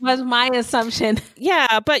what was my assumption.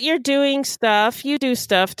 Yeah, but you're doing stuff, you do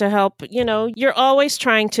stuff to help, you know, you're always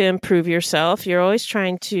trying to improve yourself. You're always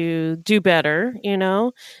trying to do better, you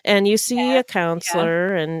know, and you see a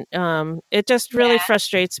counselor and it just really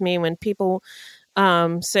frustrates me when people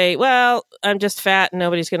say, well, I'm just fat and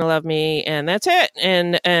nobody's going to love me and that's it.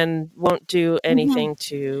 And won't do anything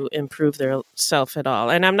to improve their self at all.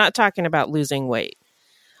 And I'm not talking about losing weight.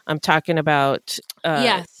 I'm talking about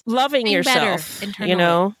loving being yourself, better you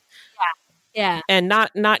know? Yeah. And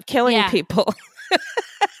not killing people.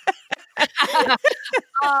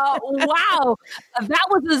 Wow. That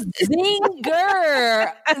was a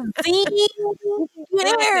zinger. A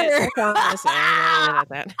zinger.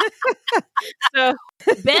 So,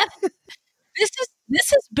 Beth,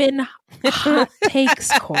 this has been Hot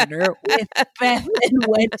Takes Corner with Beth and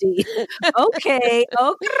Wendy. Okay.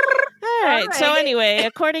 All right. So anyway,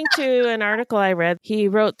 according to an article I read, he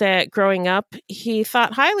wrote that growing up, he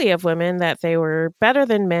thought highly of women, that they were better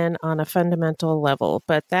than men on a fundamental level.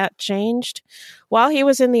 But that changed while he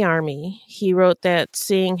was in the Army. He wrote that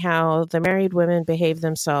seeing how the married women behaved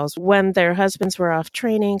themselves when their husbands were off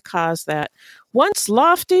training caused that once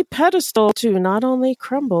lofty pedestal to not only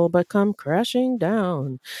crumble, but come crashing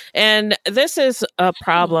down. And this is a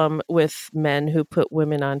problem with men who put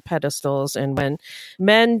women on pedestals. And when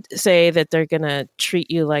men say that they're going to treat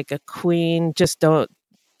you like a queen, just don't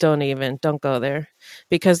go there,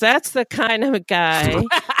 because that's the kind of guy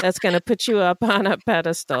that's going to put you up on a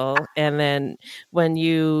pedestal. And then when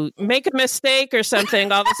you make a mistake or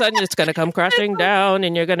something, all of a sudden it's going to come crashing down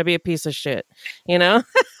and you're going to be a piece of shit, you know?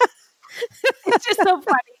 It's just so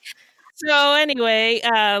funny. So anyway,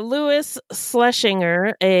 Louis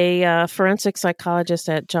Schlesinger, a forensic psychologist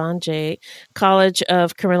at John Jay College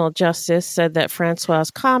of Criminal Justice, said that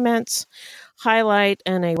Francois' comments highlight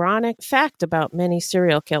an ironic fact about many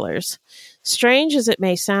serial killers. Strange as it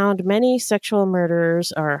may sound, many sexual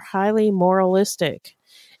murderers are highly moralistic,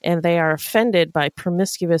 and they are offended by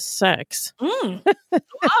promiscuous sex. Wow.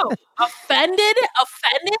 Offended?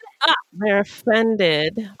 They're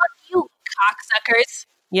offended. Fuck you, cocksuckers.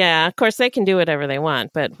 Yeah, of course they can do whatever they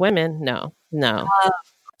want, but women, no.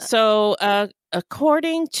 So,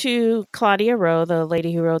 according to Claudia Rowe, the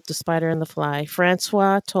lady who wrote The Spider and the Fly,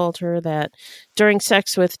 Francois told her that during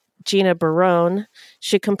sex with Gina Barone,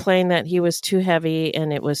 she complained that he was too heavy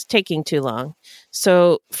and it was taking too long.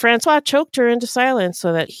 So Francois choked her into silence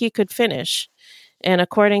so that he could finish. And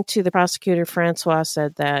according to the prosecutor, Francois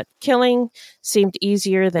said that killing seemed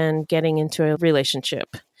easier than getting into a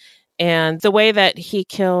relationship. And the way that he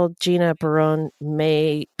killed Gina Barone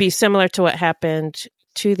may be similar to what happened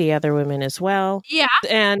to the other women as well. Yeah.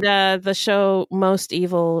 And the show Most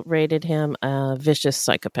Evil rated him a vicious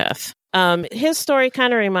psychopath. His story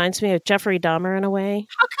kind of reminds me of Jeffrey Dahmer in a way.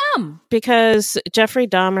 How come? Because Jeffrey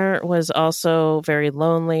Dahmer was also very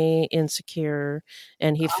lonely, insecure,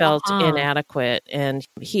 and he felt inadequate. And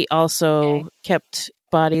he also kept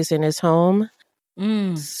bodies in his home.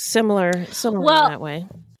 Similar in that way.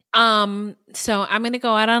 So I'm going to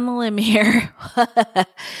go out on a limb here.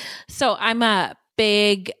 So I'm a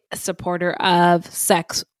big supporter of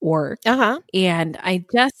sex work. And I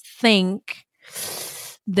just think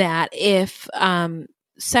that if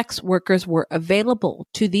sex workers were available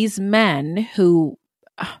to these men who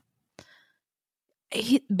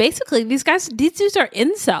basically these dudes are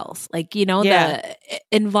incels, like, you know, the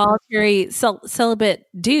involuntary celibate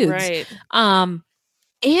dudes. Right.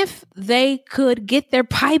 If they could get their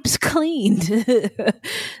pipes cleaned,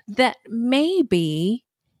 that maybe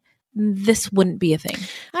this wouldn't be a thing.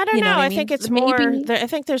 I don't know. I think it's more. I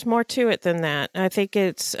think there's more to it than that. I think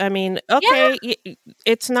it's. I mean, okay,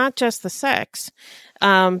 it's not just the sex.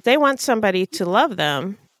 They want somebody to love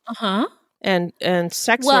them. And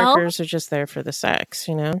sex workers are just there for the sex,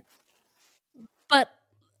 you know. But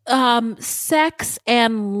sex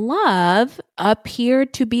and love appear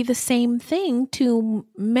to be the same thing to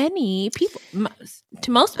many people.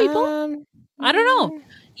 To most people, I don't know.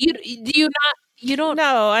 You don't.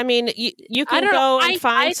 No, I mean, you can go and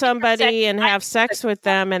find somebody and have sex with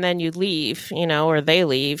them, and then you leave, you know, or they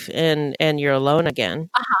leave, and you're alone again.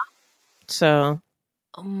 So,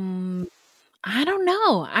 I don't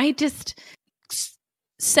know.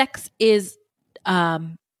 Sex is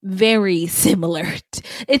very similar.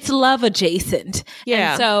 It's love adjacent.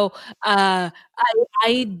 Yeah. And so I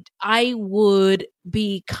would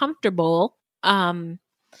be comfortable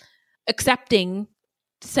accepting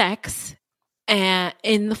sex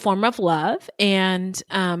in the form of love, and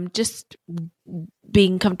just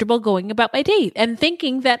being comfortable going about my day and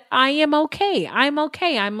thinking that I am okay. I'm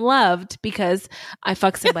okay. I'm loved because I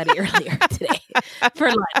fucked somebody earlier today for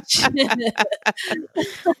lunch.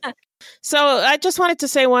 So I just wanted to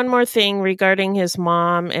say one more thing regarding his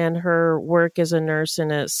mom and her work as a nurse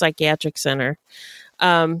in a psychiatric center.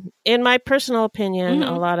 In my personal opinion,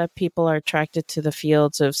 a lot of people are attracted to the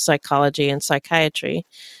fields of psychology and psychiatry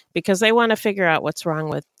because they want to figure out what's wrong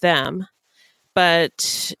with them.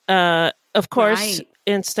 But of course,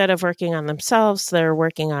 instead of working on themselves, they're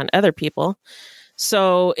working on other people.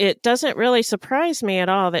 So it doesn't really surprise me at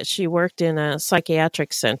all that she worked in a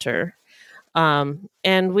psychiatric center.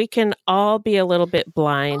 And we can all be a little bit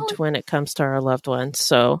blind when it comes to our loved ones.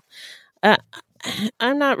 So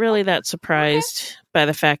I'm not really that surprised by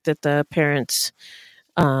the fact that the parents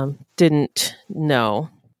didn't know.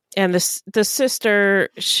 And the sister,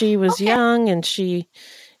 she was young, and she,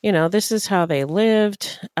 this is how they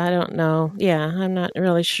lived. I don't know. Yeah, I'm not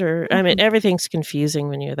really sure. I mean, everything's confusing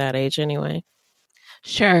when you're that age anyway.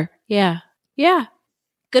 Sure. Yeah. Yeah.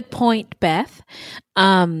 Good point, Beth.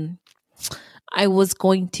 I was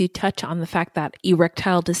going to touch on the fact that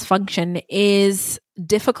erectile dysfunction is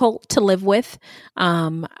difficult to live with.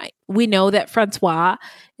 We know that Francois,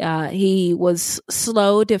 he was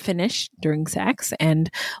slow to finish during sex. And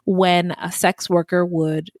when a sex worker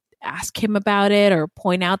would ask him about it or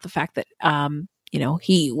point out the fact that,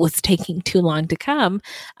 he was taking too long to come,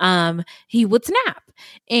 he would snap.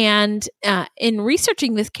 And in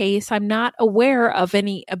researching this case, I'm not aware of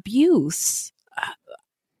any abuse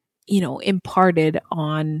imparted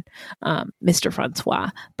on Mr. Francois.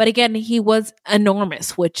 But again, he was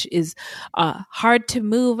enormous, which is hard to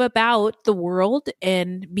move about the world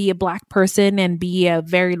and be a Black person and be a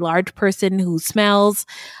very large person who smells.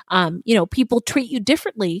 People treat you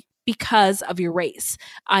differently because of your race.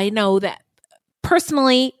 I know that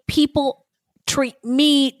personally, people treat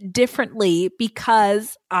me differently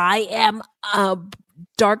because I am a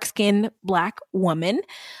dark-skinned Black woman.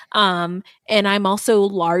 And I'm also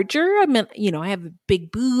larger. I mean, I have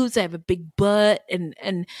big boobs, I have a big butt.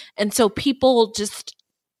 And so people just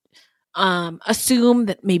assume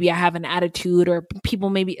that maybe I have an attitude, or people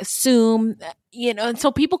maybe assume that, and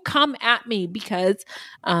so people come at me because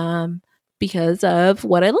of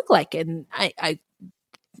what I look like. And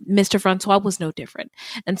Mr. Francois was no different.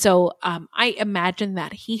 And so I imagine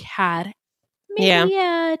that he had maybe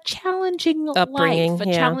a challenging upbringing, life,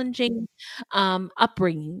 challenging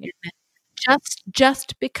upbringing,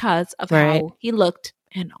 just because of how he looked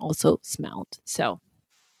and also smelled. So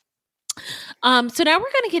now we're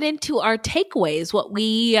going to get into our takeaways, what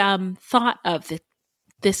we thought of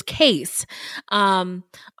this case.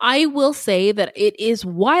 I will say that it is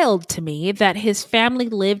wild to me that his family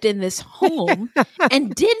lived in this home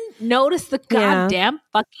and didn't notice the goddamn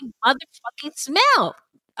fucking motherfucking smell.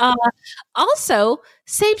 Also,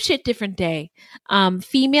 same shit, different day.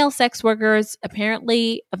 Female sex workers,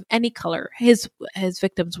 apparently of any color, his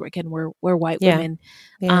victims were white women.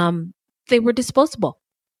 Yeah. They were disposable.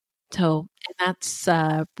 So that's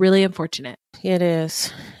really unfortunate. It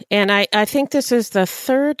is. And I think this is the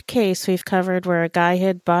third case we've covered where a guy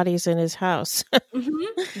hid bodies in his house.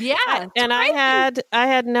 Mm-hmm. Yeah. And I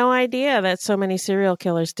had no idea that so many serial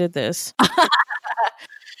killers did this.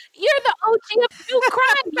 You're the OG of true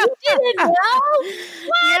crime. You didn't know?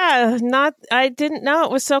 What? Yeah, I didn't know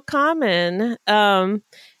it was so common.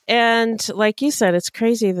 And like you said, it's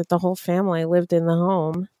crazy that the whole family lived in the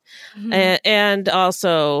home. Mm-hmm. And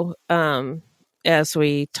also, as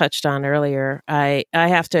we touched on earlier, I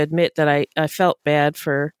have to admit that I felt bad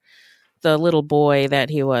for the little boy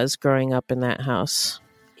that he was growing up in that house.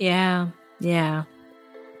 Yeah,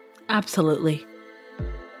 absolutely.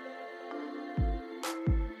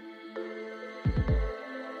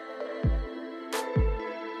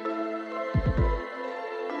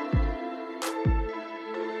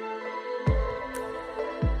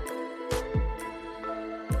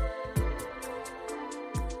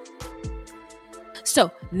 So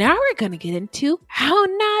now we're going to get into how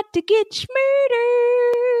not to get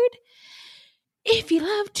murdered. If you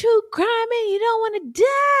love true crime and you don't want to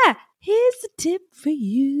die, here's a tip for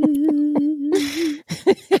you.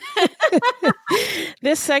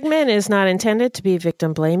 This segment is not intended to be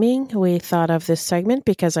victim blaming. We thought of this segment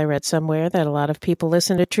because I read somewhere that a lot of people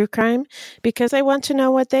listen to true crime because they want to know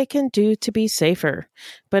what they can do to be safer.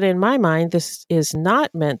 But in my mind, this is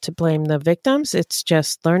not meant to blame the victims. It's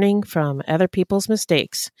just learning from other people's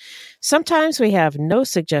mistakes. Sometimes we have no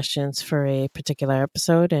suggestions for a particular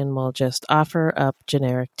episode and we'll just offer up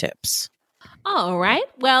generic tips. All right.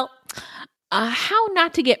 Well, how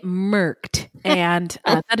not to get murked. And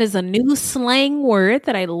that is a new slang word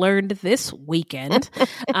that I learned this weekend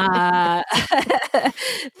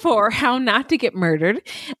for how not to get murdered.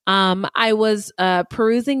 I was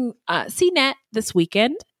perusing CNET this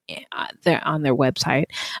weekend on their website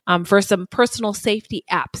for some personal safety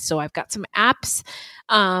apps. So I've got some apps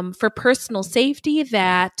for personal safety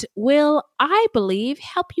that will, I believe,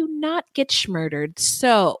 help you not get schmurdered.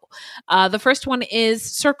 So the first one is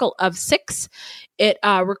Circle of Six. It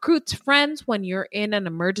recruits friends when you're in an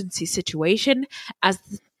emergency situation.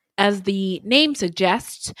 As the name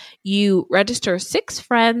suggests, you register 6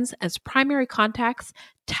 friends as primary contacts.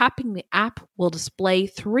 Tapping the app will display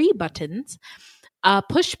 3 buttons: a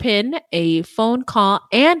push pin, a phone call,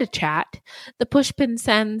 and a chat. The push pin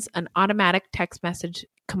sends an automatic text message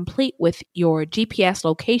complete with your GPS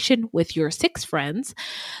location with your 6 friends.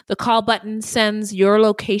 The call button sends your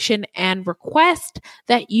location and request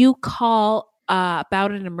that you call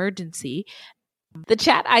about an emergency. The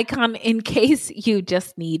chat icon in case you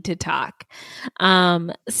just need to talk.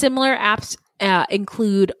 Similar apps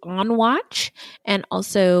include OnWatch, and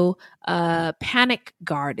also Panic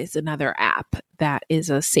Guard is another app that is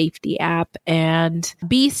a safety app. And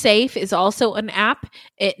Be Safe is also an app.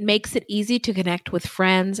 It makes it easy to connect with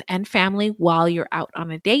friends and family while you're out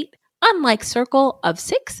on a date. Unlike Circle of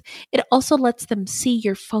Six, it also lets them see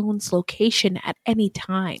your phone's location at any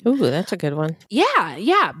time. Ooh, that's a good one.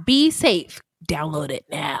 Yeah. Be Safe. Download it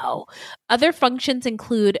now. Other functions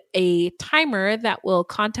include a timer that will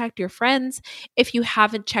contact your friends if you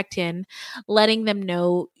haven't checked in, letting them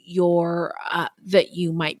know that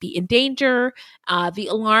you might be in danger. The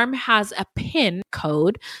alarm has a PIN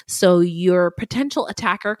code, so your potential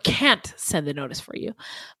attacker can't send the notice for you.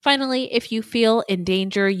 Finally, if you feel in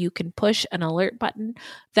danger, you can push an alert button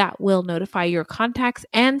that will notify your contacts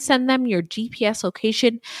and send them your GPS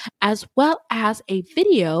location, as well as a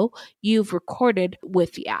video you've recorded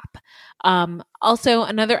with the app. Also,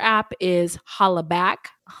 another app is Holla Back.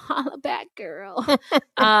 Holla Back, girl.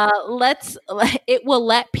 It will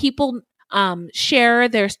let people share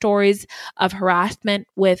their stories of harassment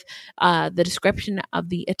with the description of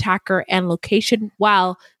the attacker and location,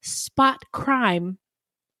 while Spot Crime.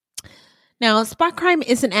 Now, Spot Crime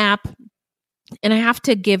is an app, and I have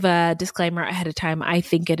to give a disclaimer ahead of time. I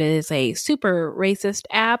think it is a super racist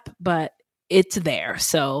app, but it's there,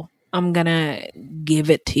 so I'm going to give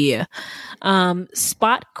it to you.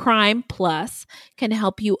 Spot Crime Plus can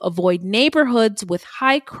help you avoid neighborhoods with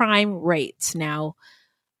high crime rates. Now,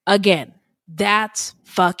 again, that's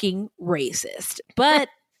fucking racist. But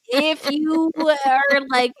if you are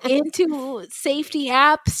like into safety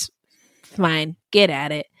apps, fine, get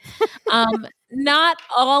at it. Not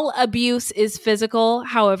all abuse is physical.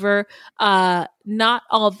 However, not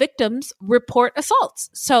all victims report assaults.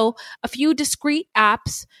 So a few discrete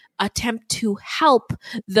apps attempt to help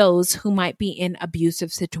those who might be in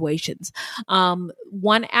abusive situations.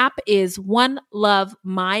 One app is One Love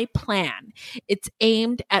My Plan. It's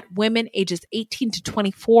aimed at women ages 18 to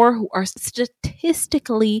 24 who are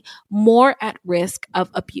statistically more at risk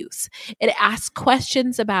of abuse. It asks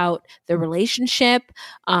questions about the relationship,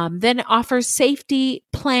 then offers safety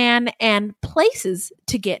plan and places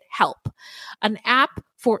to get help. An app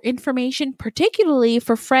for information, particularly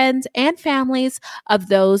for friends and families of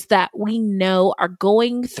those that we know are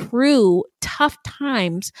going through tough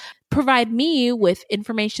times, provide me with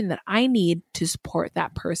information that I need to support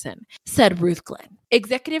that person, said Ruth Glenn,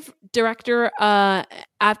 executive director at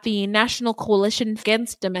the National Coalition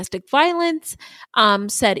Against Domestic Violence,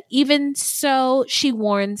 said even so, she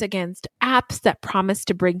warns against apps that promise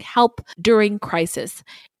to bring help during crisis.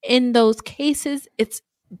 In those cases, it's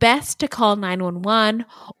best to call 911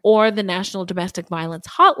 or the National Domestic Violence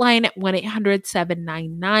Hotline at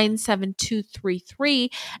 1-800-799-7233,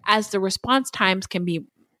 as the response times can be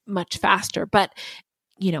much faster. But,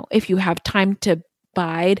 if you have time to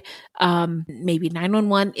bide, maybe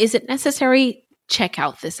 911 isn't necessary. Check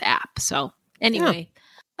out this app. So anyway,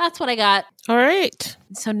 That's what I got. All right.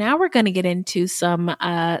 So now we're going to get into some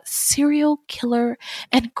serial killer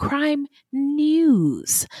and crime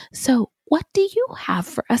news. So what do you have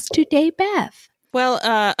for us today, Beth?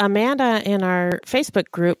 Well, Amanda in our Facebook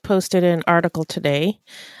group posted an article today.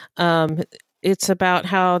 It's about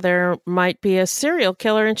how there might be a serial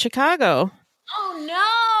killer in Chicago.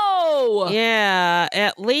 Oh, no! Yeah,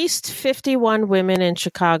 at least 51 women in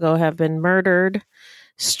Chicago have been murdered,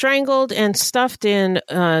 strangled, and stuffed in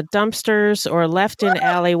dumpsters or left in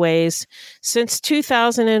alleyways since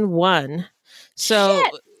 2001. So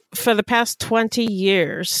for the past 20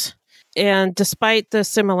 years. And despite the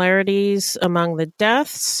similarities among the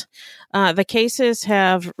deaths, the cases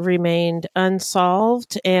have remained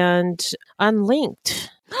unsolved and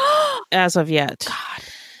unlinked as of yet. God.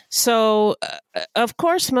 So of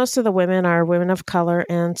course, most of the women are women of color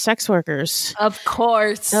and sex workers. Of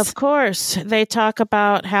course. Of course. They talk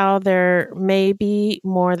about how there may be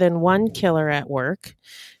more than one killer at work,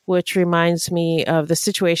 which reminds me of the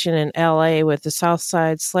situation in LA with the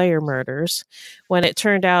Southside Slayer murders, when it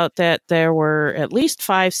turned out that there were at least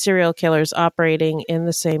 5 serial killers operating in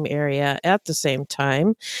the same area at the same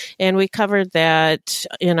time. And we covered that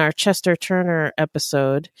in our Chester Turner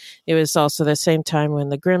episode. It was also the same time when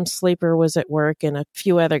the Grim Sleeper was at work and a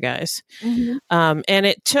few other guys. Mm-hmm. And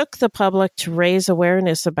it took the public to raise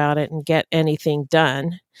awareness about it and get anything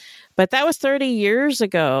done. But that was 30 years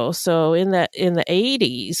ago. So in the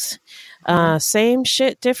 80s, same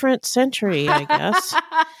shit, different century, I guess.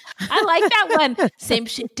 I like that one. Same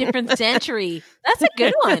shit, different century. That's a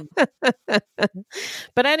good one.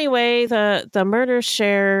 But anyway, the murders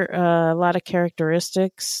share a lot of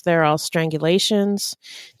characteristics. They're all strangulations.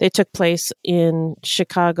 They took place in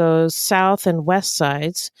Chicago's south and west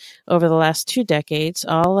sides over the last 2 decades.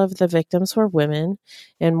 All of the victims were women,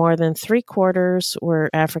 and more than 3/4 were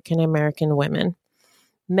African American women.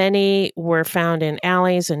 Many were found in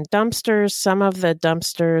alleys and dumpsters. Some of the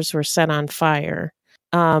dumpsters were set on fire.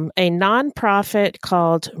 A nonprofit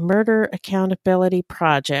called Murder Accountability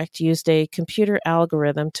Project used a computer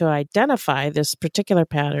algorithm to identify this particular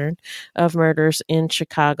pattern of murders in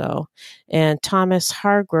Chicago. And Thomas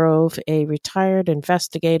Hargrove, a retired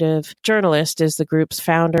investigative journalist, is the group's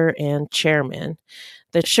founder and chairman.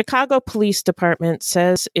 The Chicago Police Department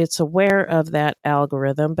says it's aware of that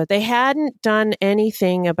algorithm, but they hadn't done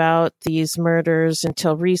anything about these murders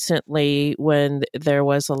until recently, when there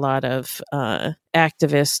was a lot of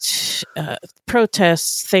activist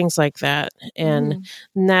protests, things like that. And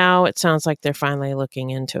now it sounds like they're finally looking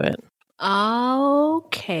into it.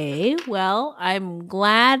 Okay, well, I'm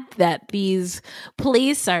glad that these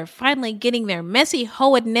police are finally getting their messy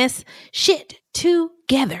hoedness shit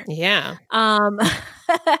together. Yeah.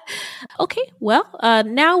 Okay, well,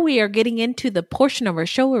 now we are getting into the portion of our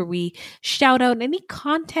show where we shout out any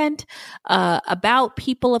content about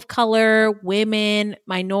people of color, women,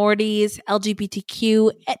 minorities,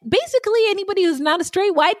 LGBTQ, basically anybody who's not a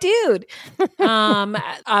straight white dude.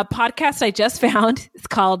 A podcast I just found, it's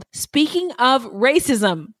called Speaking of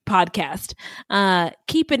Racism Podcast.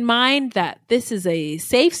 Keep in mind that this is a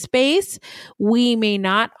safe space. We may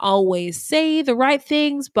not always say the right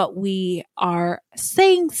things, but we are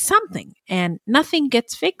saying something, and nothing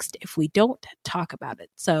gets fixed if we don't talk about it.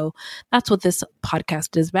 So that's what this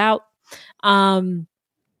podcast is about.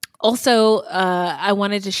 Also, I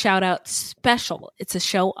wanted to shout out Special. It's a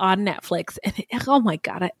show on Netflix. And oh my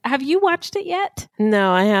God, have you watched it yet?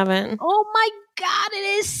 No, I haven't. Oh my God, it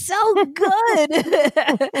is so good.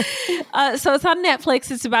 So it's on Netflix.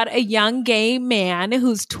 It's about a young gay man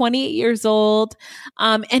who's 28 years old,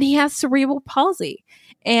 and he has cerebral palsy.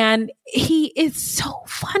 And he is so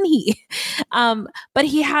funny. But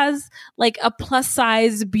he has like a plus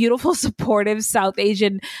size, beautiful, supportive South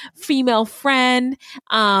Asian female friend,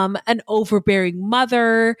 an overbearing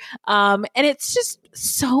mother. And it's just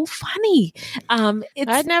so funny.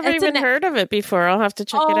 I'd never even heard of it before. I'll have to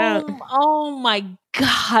check it out. Oh my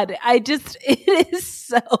God. It is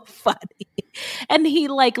so funny. And he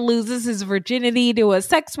like loses his virginity to a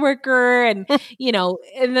sex worker, and,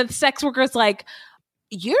 and the sex worker's like,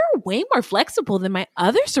 "You're way more flexible than my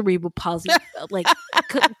other cerebral palsy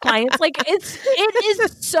clients." Like it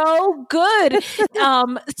is so good.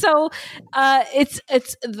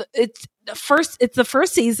 It's the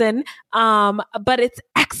first season, but it's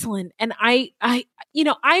excellent. And I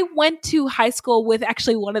went to high school with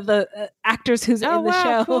actually one of the actors who's in the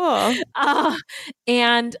show. Cool.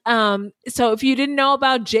 And so if you didn't know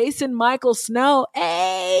about Jason Michael Snow,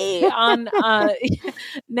 on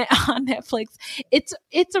Netflix,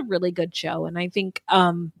 it's a really good show. And I think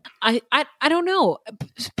I don't know,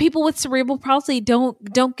 people with cerebral palsy don't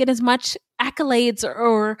get as much accolades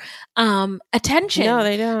or attention. No,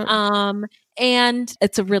 they don't. And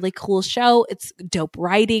it's a really cool show. It's dope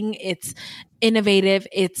writing. It's innovative.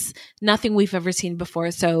 It's nothing we've ever seen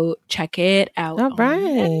before. So check it out All right.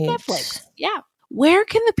 on Netflix. Yeah. Where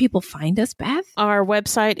can the people find us, Beth? Our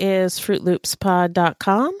website is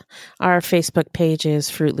fruitloopspod.com. Our Facebook page is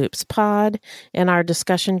Fruit Loops Pod, and our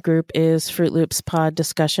discussion group is Fruit Loops Pod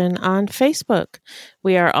Discussion on Facebook.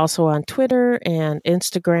 We are also on Twitter and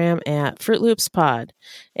Instagram at Fruit Loops Pod,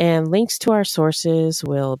 and links to our sources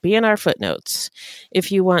will be in our footnotes.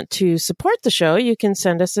 If you want to support the show, you can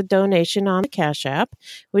send us a donation on the Cash App,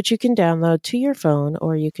 which you can download to your phone,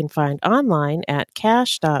 or you can find online at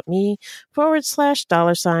cash.me/$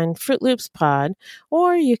 Fruit Loops Pod,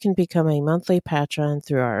 or you can become a monthly patron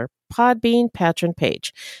through our Podbean patron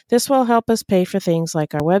page. This will help us pay for things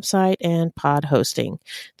like our website and pod hosting.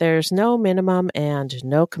 There's no minimum and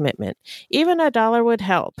no commitment. Even $1 would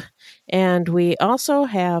help. And we also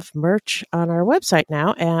have merch on our website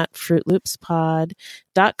now at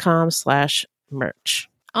fruitloopspod.com/merch.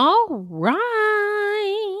 All right.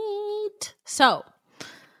 So I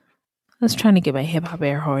was trying to get my hip hop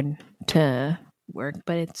air horn to work,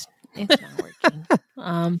 but it's not working.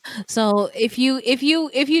 So if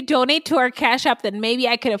you donate to our Cash App, then maybe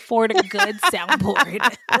I could afford a good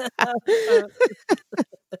soundboard.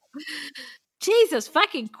 Jesus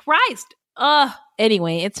fucking Christ.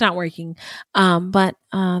 Anyway, it's not working. But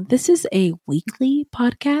this is a weekly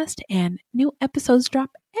podcast and new episodes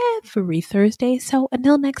drop every Thursday. So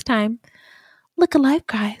until next time, look alive,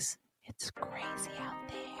 guys. It's crazy out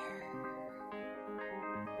there.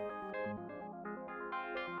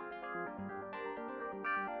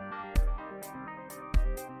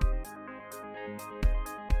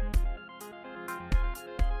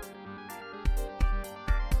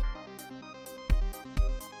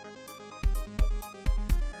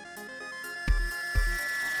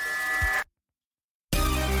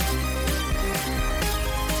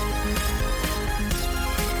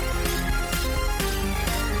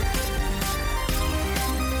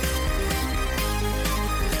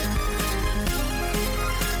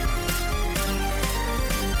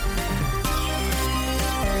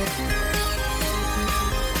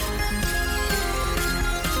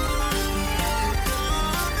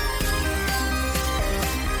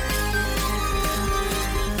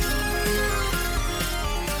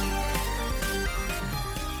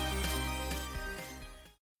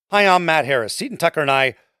 Hi, I'm Matt Harris. Seton Tucker and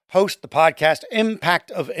I host the podcast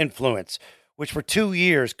Impact of Influence, which for 2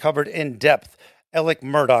 years covered in depth Alec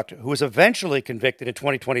Murdaugh, who was eventually convicted in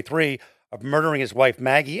 2023 of murdering his wife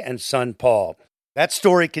Maggie and son Paul. That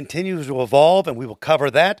story continues to evolve, and we will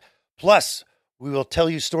cover that. Plus, we will tell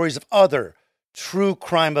you stories of other true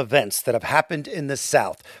crime events that have happened in the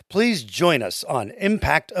South. Please join us on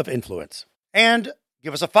Impact of Influence. And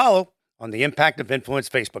give us a follow on the Impact of Influence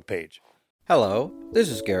Facebook page. Hello, this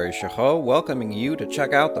is Gary Chahot welcoming you to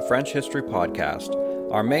check out the French History Podcast.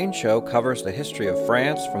 Our main show covers the history of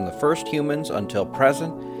France from the first humans until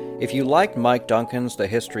present. If you liked Mike Duncan's The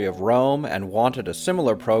History of Rome and wanted a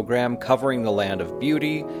similar program covering the land of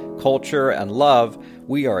beauty, culture, and love,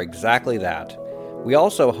 we are exactly that. We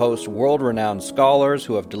also host world-renowned scholars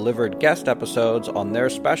who have delivered guest episodes on their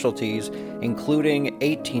specialties, including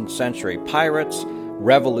 18th century pirates,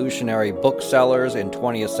 revolutionary booksellers in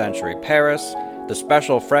 20th century Paris, the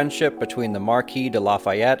special friendship between the Marquis de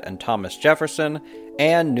Lafayette and Thomas Jefferson,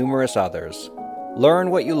 and numerous others. Learn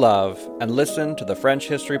what you love and listen to the French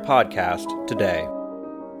History Podcast today.